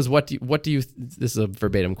question was what do you this is a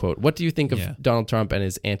verbatim quote. What do you think of Donald Trump and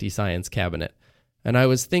his anti-science cabinet? And I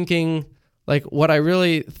was thinking, like, what I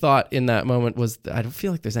really thought in that moment was, I don't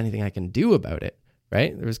feel like there's anything I can do about it,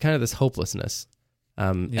 right? There was kind of this hopelessness.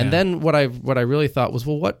 And then what I really thought was,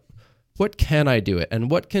 well, what can I do it? And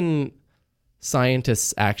what can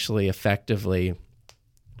scientists actually effectively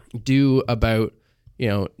do about,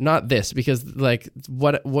 not this, because like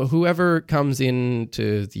whoever comes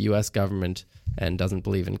into the US government and doesn't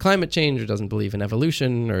believe in climate change or doesn't believe in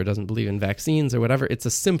evolution or doesn't believe in vaccines or whatever, it's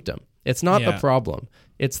a symptom. It's not the problem.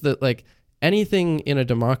 It's that like anything in a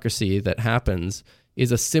democracy that happens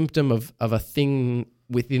is a symptom of a thing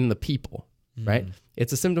within the people, right?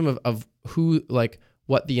 It's a symptom of who, like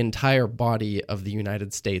what the entire body of the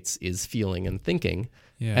United States is feeling and thinking.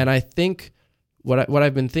 Yeah. And I think what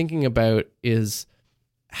I've been thinking about is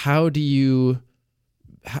how do you,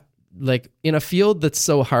 like in a field that's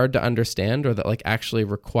so hard to understand or that like actually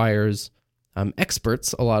requires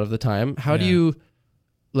experts a lot of the time, how do you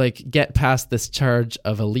like get past this charge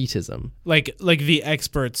of elitism? Like the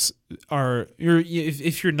experts are,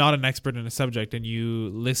 if you're not an expert in a subject and you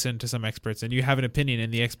listen to some experts and you have an opinion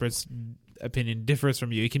and the expert's opinion differs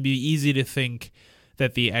from you, it can be easy to think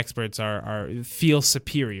that the experts feel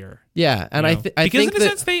superior. Yeah, and I think in a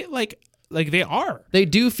sense they they are. They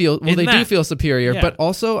do feel do feel superior, but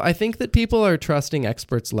also I think that people are trusting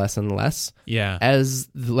experts less and less. Yeah, as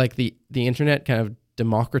like the internet kind of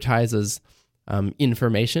democratizes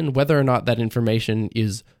information, whether or not that information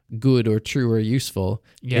is good or true or useful.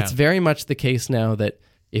 It's very much the case now that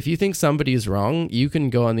if you think somebody's wrong, you can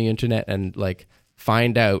go on the internet and like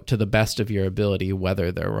find out to the best of your ability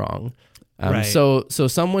whether they're wrong. Right. So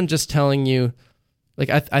someone just telling you, like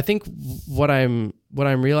I think what I'm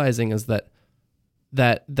realizing is that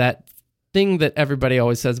thing that everybody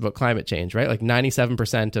always says about climate change, right? Like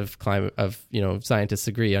 97% of scientists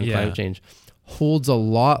agree on climate change, holds a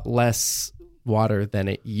lot less water than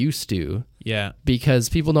it used to. Yeah. Because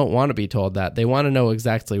people don't want to be told that. They want to know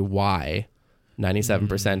exactly why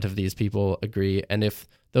 97% of these people agree. And if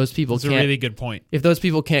those people That's a really good point. If those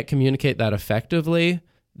people can't communicate that effectively,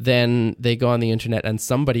 then they go on the internet and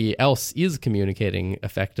somebody else is communicating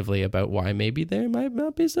effectively about why maybe there might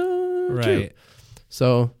not be so true.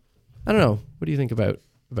 So I don't know. What do you think about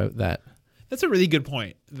that? That's a really good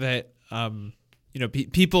point. That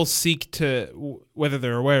people seek to, whether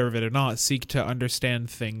they're aware of it or not, seek to understand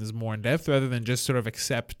things more in depth rather than just sort of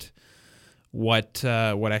accept what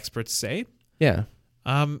experts say. Yeah.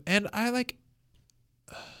 And I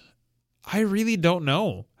really don't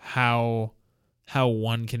know how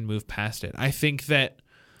one can move past it. I think that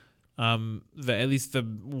at least the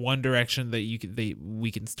one direction that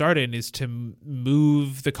we can start in is to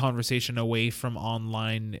move the conversation away from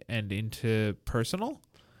online and into personal,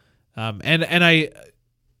 let's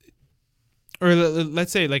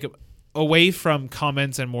say like away from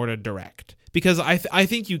comments and more to direct, because I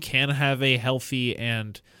think you can have a healthy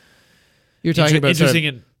and you're talking about interesting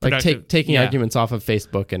and like taking arguments off of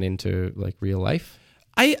Facebook and into like real life.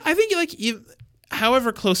 I think like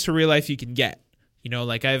however close to real life you can get,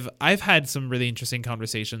 like I've had some really interesting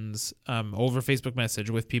conversations over Facebook message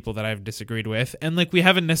with people that I've disagreed with, and like we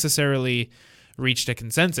haven't necessarily reached a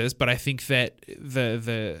consensus, but I think that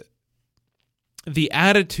the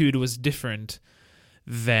attitude was different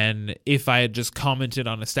than if I had just commented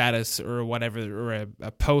on a status or whatever, or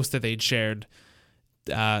a post that they'd shared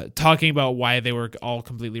talking about why they were all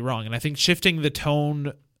completely wrong. And I think shifting the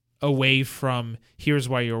tone away from here's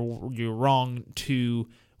why you're wrong to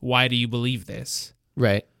why do you believe this,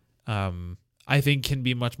 right, I think can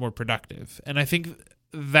be much more productive. And I think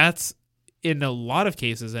that's in a lot of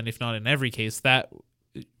cases, and if not in every case, that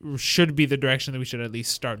should be the direction that we should at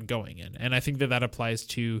least start going in. And I think that applies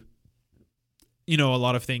to a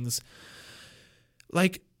lot of things,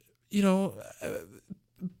 like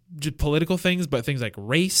political things, but things like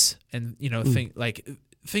race and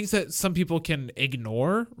things that some people can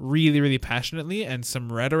ignore really, really passionately, and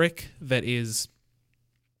some rhetoric that is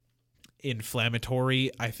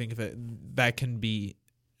inflammatory. I think that can be,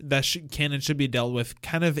 can and should be dealt with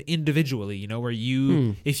kind of individually, where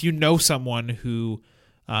you, if you know someone who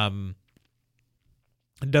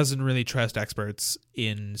doesn't really trust experts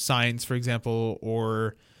in science, for example,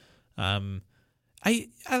 or I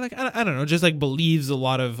don't know, just like believes a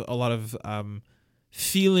lot of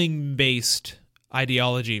feeling based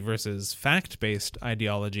ideology versus fact based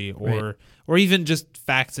ideology, or even just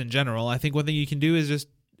facts in general. I think one thing you can do is just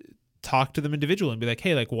talk to them individually and be like,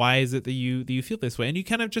 hey, like, why is it that you feel this way? And you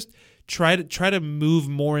kind of just try to move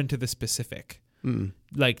more into the specific,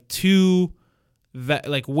 like to that,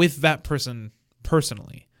 like with that person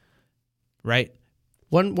personally, right?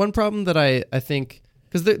 One problem that I think,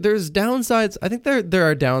 because there's downsides. I think there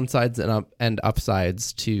are downsides and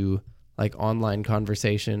upsides to like online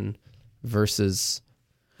conversation versus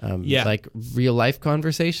like real life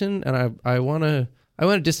conversation, and I want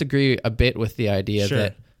to disagree a bit with the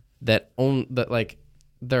idea that like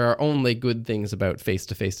there are only good things about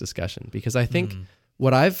face-to-face discussion, because I think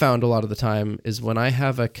what I've found a lot of the time is when I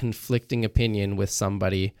have a conflicting opinion with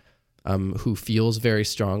somebody who feels very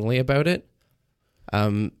strongly about it,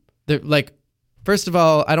 like, first of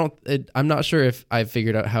all, I'm not sure if I've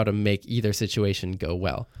figured out how to make either situation go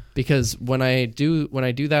well, because when I do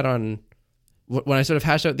that when I sort of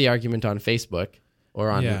hash out the argument on Facebook or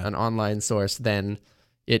on an online source, then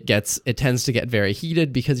it tends to get very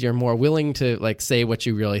heated because you're more willing to like say what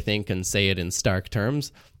you really think and say it in stark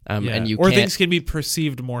terms. And things can be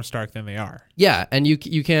perceived more stark than they are. Yeah, and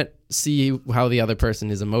you can't see how the other person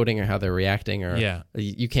is emoting or how they're reacting, or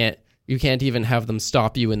you can't even have them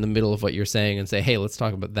stop you in the middle of what you're saying and say, "Hey, let's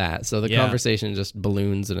talk about that." So the conversation just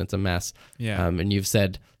balloons and it's a mess. Yeah. And you've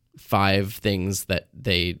said 5 things that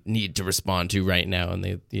they need to respond to right now,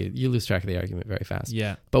 and you lose track of the argument very fast.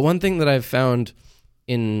 Yeah. But one thing that I've found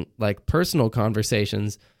in like personal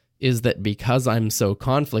conversations is that because I'm so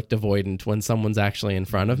conflict avoidant when someone's actually in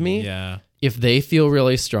front of me, if they feel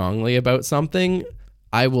really strongly about something,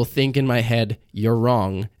 I will think in my head, "You're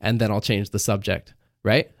wrong," and then I'll change the subject,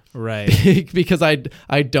 right? Right. Because I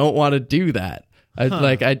don't want to do that.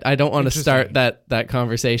 I don't want to start that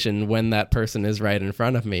conversation when that person is right in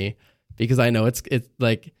front of me, because I know it's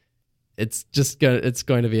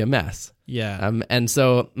going to be a mess. Yeah. And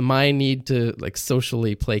so my need to like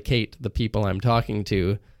socially placate the people I'm talking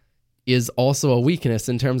to is also a weakness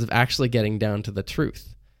in terms of actually getting down to the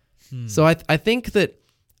truth. So I think that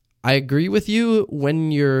I agree with you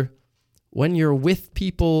when you're with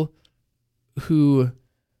people who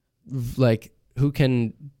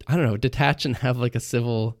can, I don't know, detach and have like a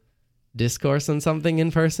civil discourse on something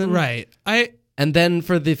in person. Right. And then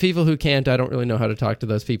for the people who can't, I don't really know how to talk to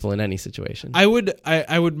those people in any situation. I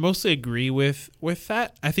would mostly agree with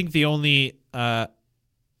that. I think the only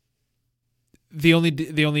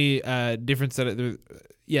difference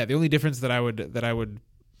that I would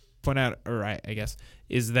point out, or I guess,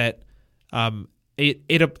 is that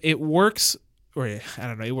it works, or I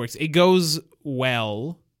don't know, it works. It goes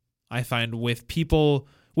well, I find, with people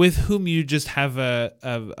with whom you just have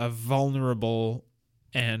a vulnerable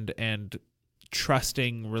and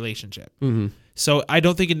trusting relationship. Mm-hmm. So I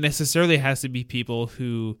don't think it necessarily has to be people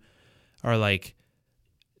who are like,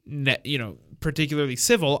 particularly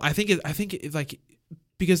civil. I think it's like,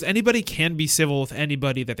 because anybody can be civil with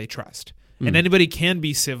anybody that they trust, and anybody can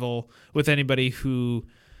be civil with anybody who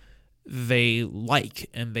they like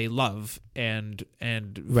and they love and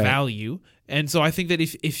value. And so I think that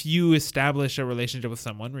if you establish a relationship with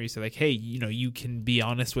someone where you say like, "Hey, you can be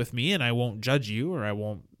honest with me and I won't judge you, or I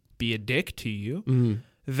won't be a dick to you,"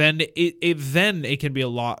 then it can be a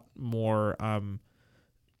lot more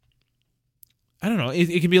I don't know,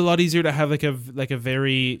 it can be a lot easier to have like a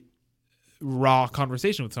very raw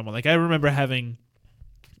conversation with someone. Like, I remember having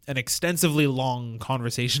an extensively long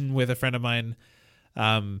conversation with a friend of mine,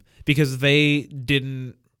 because they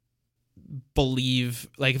didn't believe,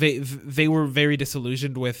 like, they were very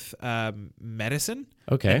disillusioned with medicine,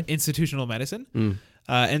 institutional medicine,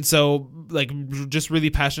 and so like just really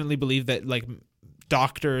passionately believed that like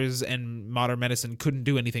doctors and modern medicine couldn't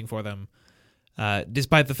do anything for them,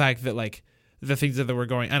 despite the fact that like the things that they were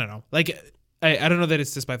going, I don't know, like I don't know that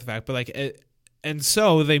it's despite the fact, but like and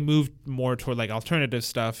so they moved more toward like alternative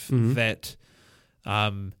stuff that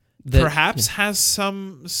perhaps has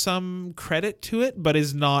some credit to it, but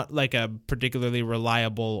is not like a particularly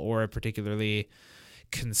reliable or a particularly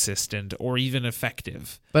consistent or even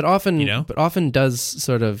effective. But often does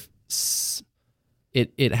sort of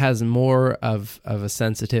it has more of a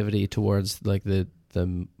sensitivity towards like the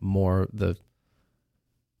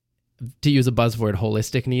to use a buzzword,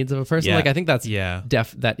 holistic needs of a person. Like, I think that's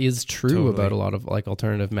that is true about a lot of like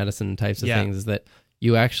alternative medicine types of things, is that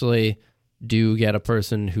you actually do get a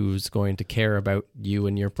person who's going to care about you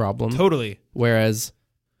and your problem. Totally. Whereas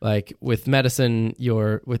like with medicine,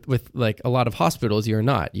 you're with like a lot of hospitals, you're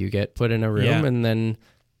not. You get put in a room and then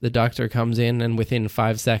the doctor comes in, and within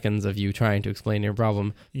 5 seconds of you trying to explain your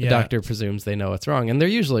problem, the doctor presumes they know what's wrong. And they're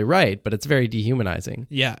usually right, but it's very dehumanizing.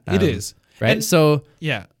 Yeah, it is. Right. And, so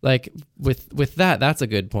like with that's a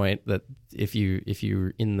good point, that if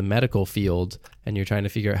you're in the medical field and you're trying to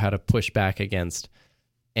figure out how to push back against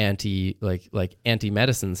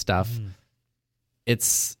anti-medicine stuff,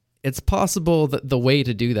 it's possible that the way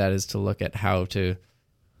to do that is to look at how to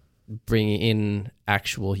bring in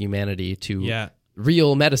actual humanity to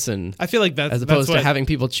real medicine. I feel like that's as opposed to having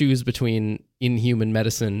people choose between inhuman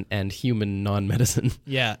medicine and human non-medicine.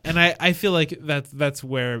 Yeah, and I feel like that's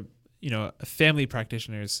where family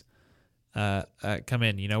practitioners come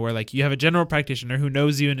in, where like you have a general practitioner who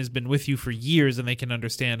knows you and has been with you for years, and they can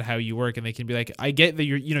understand how you work, and they can be like, I get that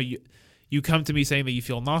you come to me saying that you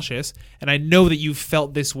feel nauseous, and I know that you've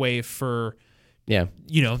felt this way for, 8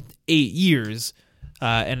 years.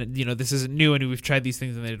 And this isn't new, and we've tried these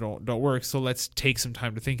things and they don't work. So let's take some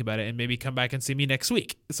time to think about it, and maybe come back and see me next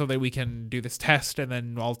week so that we can do this test, and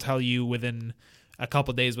then I'll tell you within a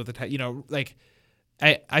couple days what the test.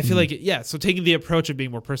 I feel like so taking the approach of being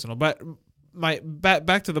more personal. But my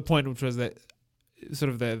back to the point, which was that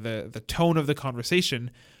sort of the tone of the conversation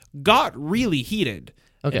got really heated.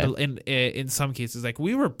 Okay. In some cases, like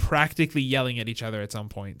we were practically yelling at each other at some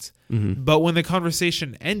points. Mm-hmm. But when the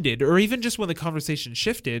conversation ended, or even just when the conversation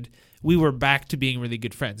shifted, we were back to being really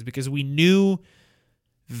good friends, because we knew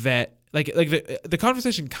that like the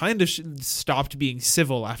conversation kind of stopped being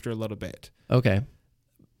civil after a little bit. Okay.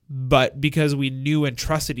 But because we knew and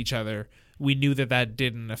trusted each other, we knew that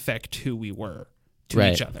didn't affect who we were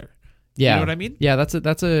to each other. Yeah. You know what I mean? Yeah,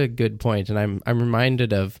 that's a good point, and I'm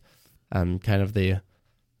reminded of kind of the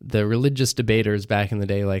religious debaters back in the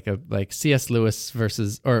day, like C.S. Lewis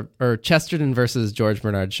versus or Chesterton versus George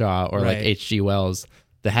Bernard Shaw, or like H.G. Wells,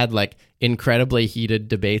 that had like incredibly heated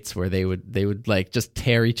debates where they would like just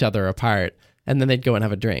tear each other apart, and then they'd go and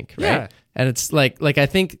have a drink, right? Yeah. And it's like I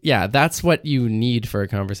think that's what you need for a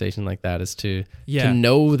conversation like that, is to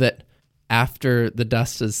know that after the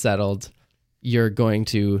dust has settled, you're going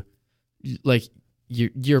to like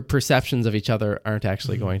your perceptions of each other aren't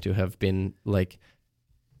actually going to have been like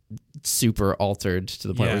super altered to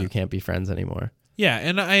the point where you can't be friends anymore. Yeah,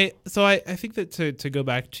 and I think that to go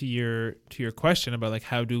back to your question about like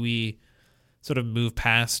how do we sort of move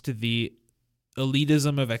past the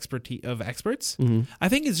elitism of experts, Mm-hmm. I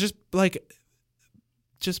think it's just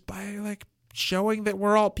by like showing that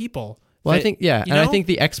we're all people. Well, that, I think and I think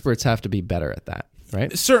the experts have to be better at that,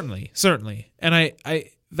 right? Certainly, and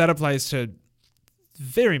I that applies to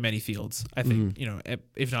very many fields, I think.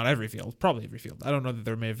 If not every field, probably every field. I don't know that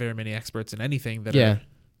there are very many experts in anything that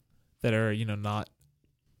are not.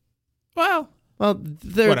 Well,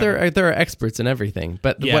 there are experts in everything,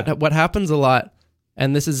 but what happens a lot,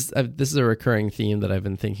 and this is a recurring theme that I've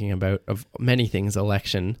been thinking about of many things,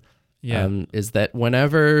 election, is that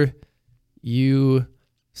whenever you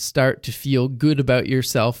start to feel good about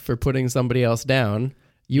yourself for putting somebody else down,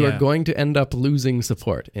 you are going to end up losing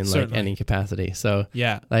support in like any capacity. So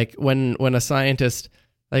like when a scientist,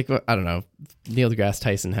 like, I don't know, Neil deGrasse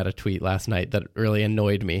Tyson had a tweet last night that really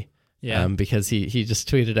annoyed me. Because he just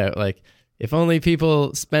tweeted out like, if only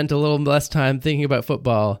people spent a little less time thinking about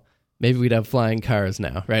football, maybe we'd have flying cars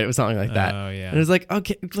now, right? It was something like that. Oh yeah. And it was like,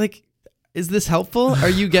 okay, like, is this helpful? Are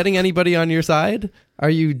you getting anybody on your side? Or are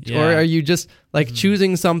you just like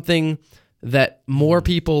choosing something that more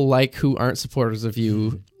people like who aren't supporters of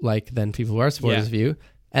you like than people who are supporters of you,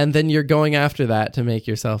 and then you're going after that to make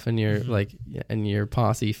yourself and your and your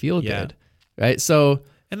posse feel good, right? So,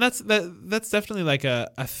 and that's definitely like a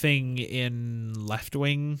thing in left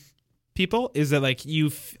wing people, is that like you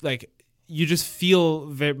just feel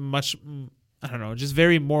very much, I don't know, just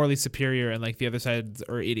very morally superior, and like the other sides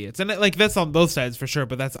are idiots, and like that's on both sides for sure.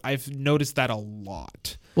 But I've noticed that a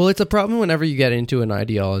lot. Well, it's a problem whenever you get into an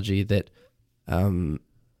ideology that,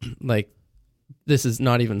 like, this is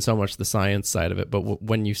not even so much the science side of it, but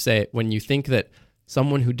when you think that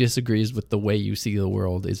someone who disagrees with the way you see the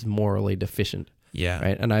world is morally deficient,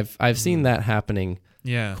 right? And I've seen that happening,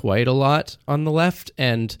 quite a lot on the left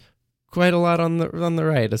and quite a lot on the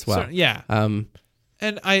right as well. So,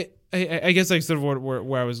 and I guess like sort of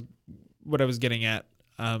where I was getting at,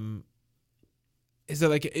 is that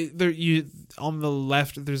like on the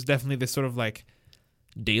left, there's definitely this sort of like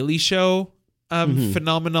Daily Show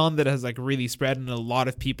phenomenon that has like really spread, and a lot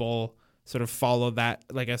of people sort of follow that,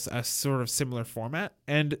 like a sort of similar format.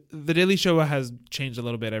 And the Daily Show has changed a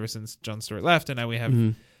little bit ever since Jon Stewart left, and now we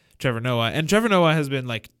have Trevor Noah. And Trevor Noah has been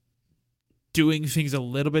like doing things a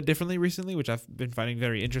little bit differently recently, which I've been finding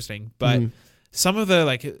very interesting. But some of the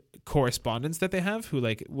like correspondents that they have who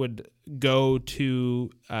like would go to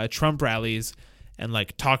Trump rallies and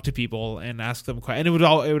like talk to people and ask them questions, and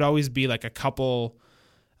it would always be like a couple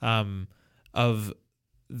of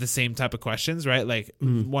the same type of questions, right? Like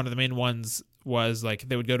one of the main ones was like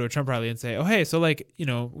they would go to a Trump rally and say, oh hey, so like, you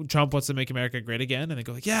know, Trump wants to make America great again, and they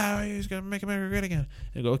go like, yeah, he's gonna make America great again,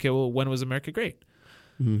 and they go, okay, well, when was America great?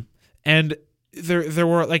 And there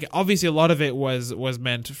were like, obviously a lot of it was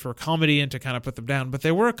meant for comedy and to kind of put them down, but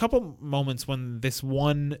there were a couple moments when this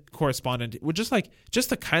one correspondent would just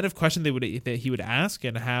the kind of question that he would ask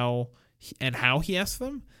and how he asked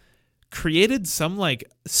them created some like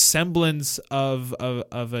semblance of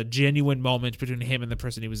a genuine moment between him and the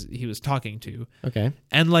person he was talking to. Okay.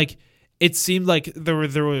 And like it seemed like there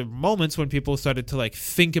were moments when people started to like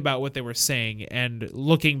think about what they were saying, and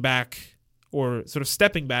looking back or sort of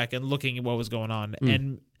stepping back and looking at what was going on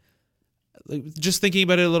and just thinking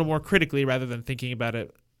about it a little more critically rather than thinking about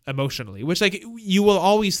it emotionally, which like you will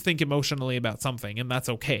always think emotionally about something, and that's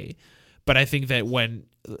okay. But I think that when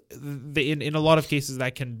in a lot of cases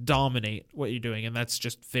that can dominate what you're doing, and that's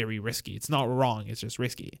just very risky. It's not wrong, it's just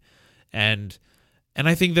risky. And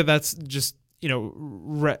I think that that's just, you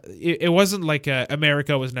know, it wasn't like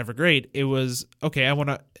America was never great. It was, okay, I want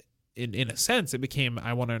to, in a sense, it became,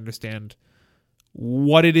 I want to understand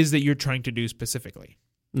what it is that you're trying to do specifically,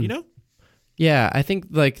 you know? Yeah, I think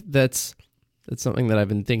like that's something that I've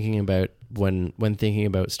been thinking about when thinking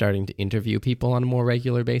about starting to interview people on a more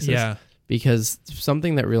regular basis. Yeah. Because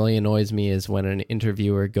something that really annoys me is when an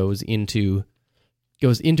interviewer goes into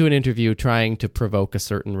an interview trying to provoke a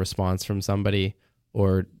certain response from somebody,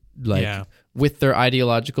 or like with their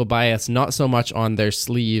ideological bias not so much on their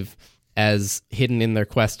sleeve as hidden in their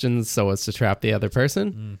questions so as to trap the other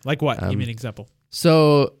person. Like what? Give me an example.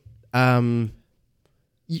 So,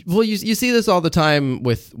 you see this all the time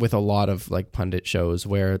with a lot of like pundit shows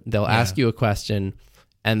where they'll ask you a question,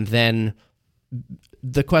 and then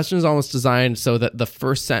the question is almost designed so that the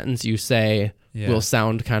first sentence you say will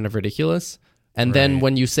sound kind of ridiculous. And then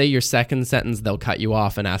when you say your second sentence, they'll cut you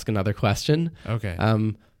off and ask another question. Okay.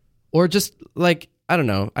 Or just like, I don't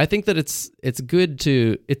know. I think that it's good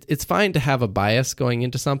to, it's fine to have a bias going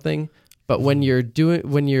into something, but when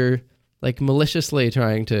you're like maliciously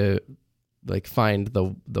trying to like find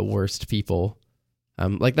the worst people,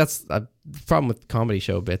 like that's a problem with comedy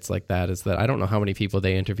show bits like that, is that I don't know how many people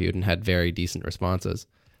they interviewed and had very decent responses.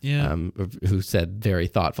 Yeah. Who said very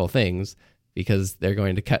thoughtful things, because they're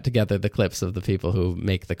going to cut together the clips of the people who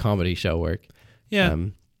make the comedy show work. Yeah.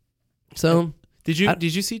 So did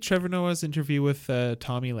you see Trevor Noah's interview with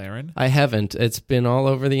Tommy Lahren? I haven't. It's been all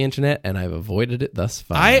over the internet, and I've avoided it thus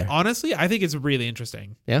far. I think it's really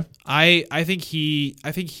interesting. Yeah. I think he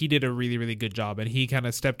did a really, really good job, and he kind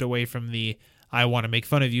of stepped away from the I want to make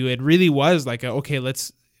fun of you. It really was like it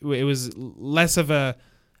was less of a,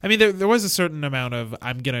 I mean, there was a certain amount of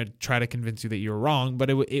I'm gonna try to convince you that you're wrong, but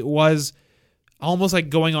it was almost like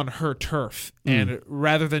going on her turf, and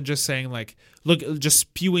rather than just saying like, look, just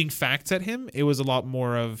spewing facts at him, it was a lot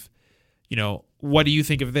more of, you know, what do you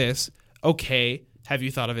think of this? Okay, have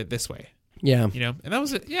you thought of it this way? Yeah. You know, and that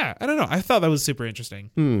was it. Yeah, I don't know. I thought that was super interesting.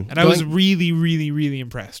 And I was really, really, really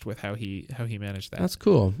impressed with how he managed that. That's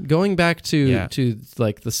cool. Going back to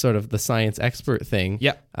like the sort of the science expert thing.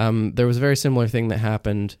 Yeah. There was a very similar thing that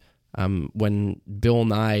happened when Bill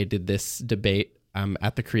Nye did this debate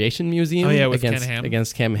at the Creation Museum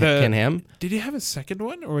against Ken Ham. Did he have a second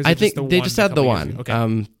one, or was I it think just they just had the one.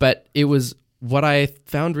 Okay. But it was, what I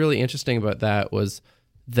found really interesting about that was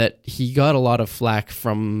that he got a lot of flack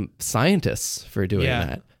from scientists for doing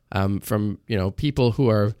that. From, you know, people who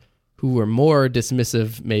were more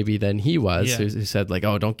dismissive maybe than he was, who said like,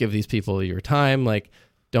 oh, don't give these people your time, like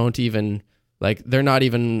don't even, like they're not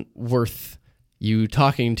even worth you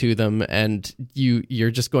talking to them, and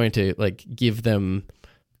you're just going to like give them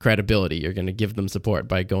credibility, you're going to give them support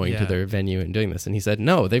by going to their venue and doing this. And he said,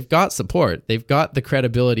 no, they've got support, they've got the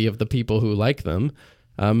credibility of the people who like them.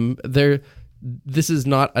 This is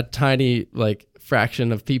not a tiny like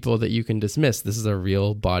fraction of people that you can dismiss. This is a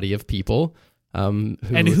real body of people.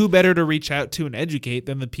 Who better to reach out to and educate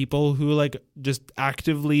than the people who like just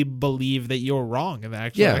actively believe that you're wrong and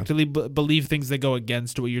actively believe things that go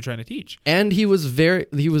against what you're trying to teach. And he was very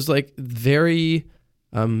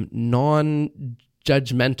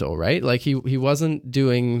non-judgmental, right? Like he wasn't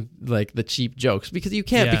doing like the cheap jokes, because you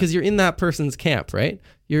can't, because you're in that person's camp, right?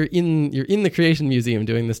 You're in the Creation Museum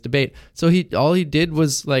doing this debate. So all he did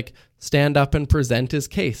was like stand up and present his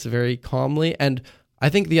case very calmly. And I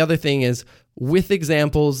think the other thing is, with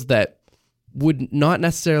examples that would not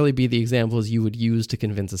necessarily be the examples you would use to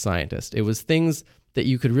convince a scientist. It was things that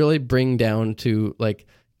you could really bring down to like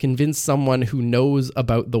convince someone who knows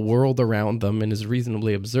about the world around them and is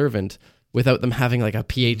reasonably observant, without them having like a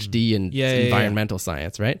PhD in environmental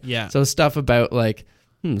science, right? Yeah. So stuff about like,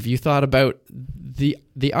 have you thought about the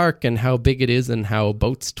arc and how big it is and how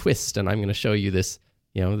boats twist? And I'm going to show you this,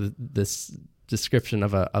 you know, this description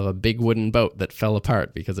of a big wooden boat that fell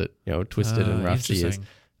apart because it, you know, twisted in rough seas.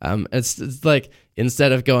 It's like,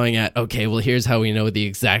 instead of going at, okay, well, here's how we know the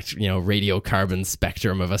exact, you know, radiocarbon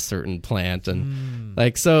spectrum of a certain plant, and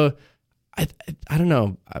like, so I don't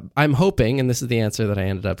know. I'm hoping, and this is the answer that I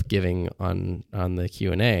ended up giving on the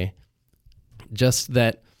Q&A, just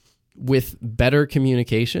that with better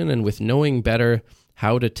communication and with knowing better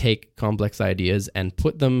how to take complex ideas and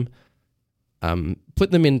put them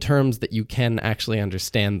in terms that you can actually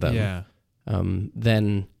understand them,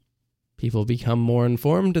 then people become more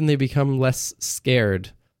informed and they become less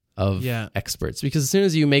scared of Yeah. experts. Because as soon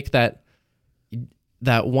as you make that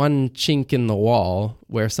one chink in the wall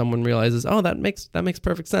where someone realizes, oh, that makes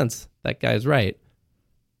perfect sense, that guy's right,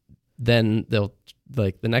 then they'll,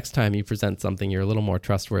 like, the next time you present something, you're a little more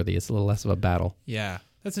trustworthy. It's a little less of a battle. Yeah,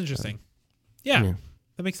 that's interesting. Yeah,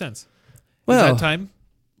 that makes sense. Well, is that time?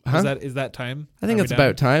 huh? Is that time? I think Are we it's done?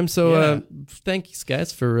 about time. So Yeah. thanks,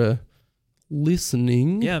 guys, for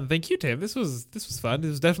listening. Yeah, and thank you, Tim. This was fun. It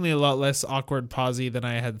was definitely a lot less awkward pausey than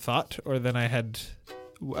I had thought or than I had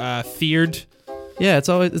feared. Yeah, it's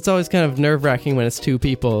always kind of nerve-wracking when it's two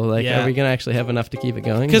people. Like, Yeah. are we gonna actually have enough to keep it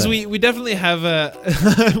going? Because But- we definitely have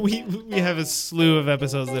a we have a slew of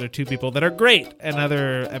episodes that are two people that are great, and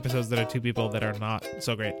other episodes that are two people that are not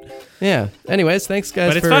so great. yeah. Anyways, thanks guys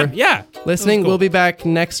But it's for fun. Yeah, listening. That was cool. We'll be back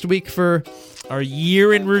next week for Our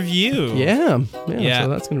year in review. yeah. Yeah. So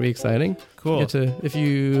that's gonna be exciting. Cool. If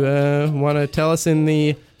you want to tell us in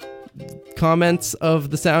the comments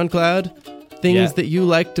of the SoundCloud things Yeah. that you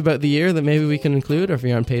liked about the year that maybe we can include, or if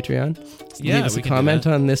you're on Patreon, Yeah, leave us we a can do comment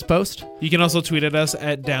that. on this post. You can also tweet at us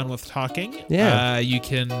at Down With Talking. Yeah. You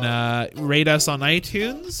can rate us on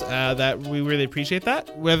iTunes. That we really appreciate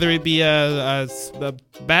that. Whether it be a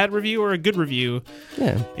bad review or a good review,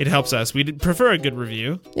 Yeah. it helps us. We'd prefer a good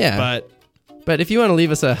review. Yeah. But if you want to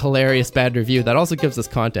leave us a hilarious bad review, that also gives us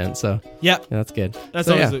content. So yeah, that's good. that's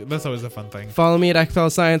So, always a fun thing. Follow me at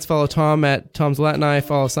Acapella Science. Follow Tom at Tom's Latin Eye.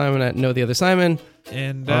 Follow Simon at Know the Other Simon.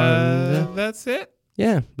 And And, that's it.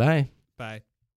 Yeah. Bye. Bye.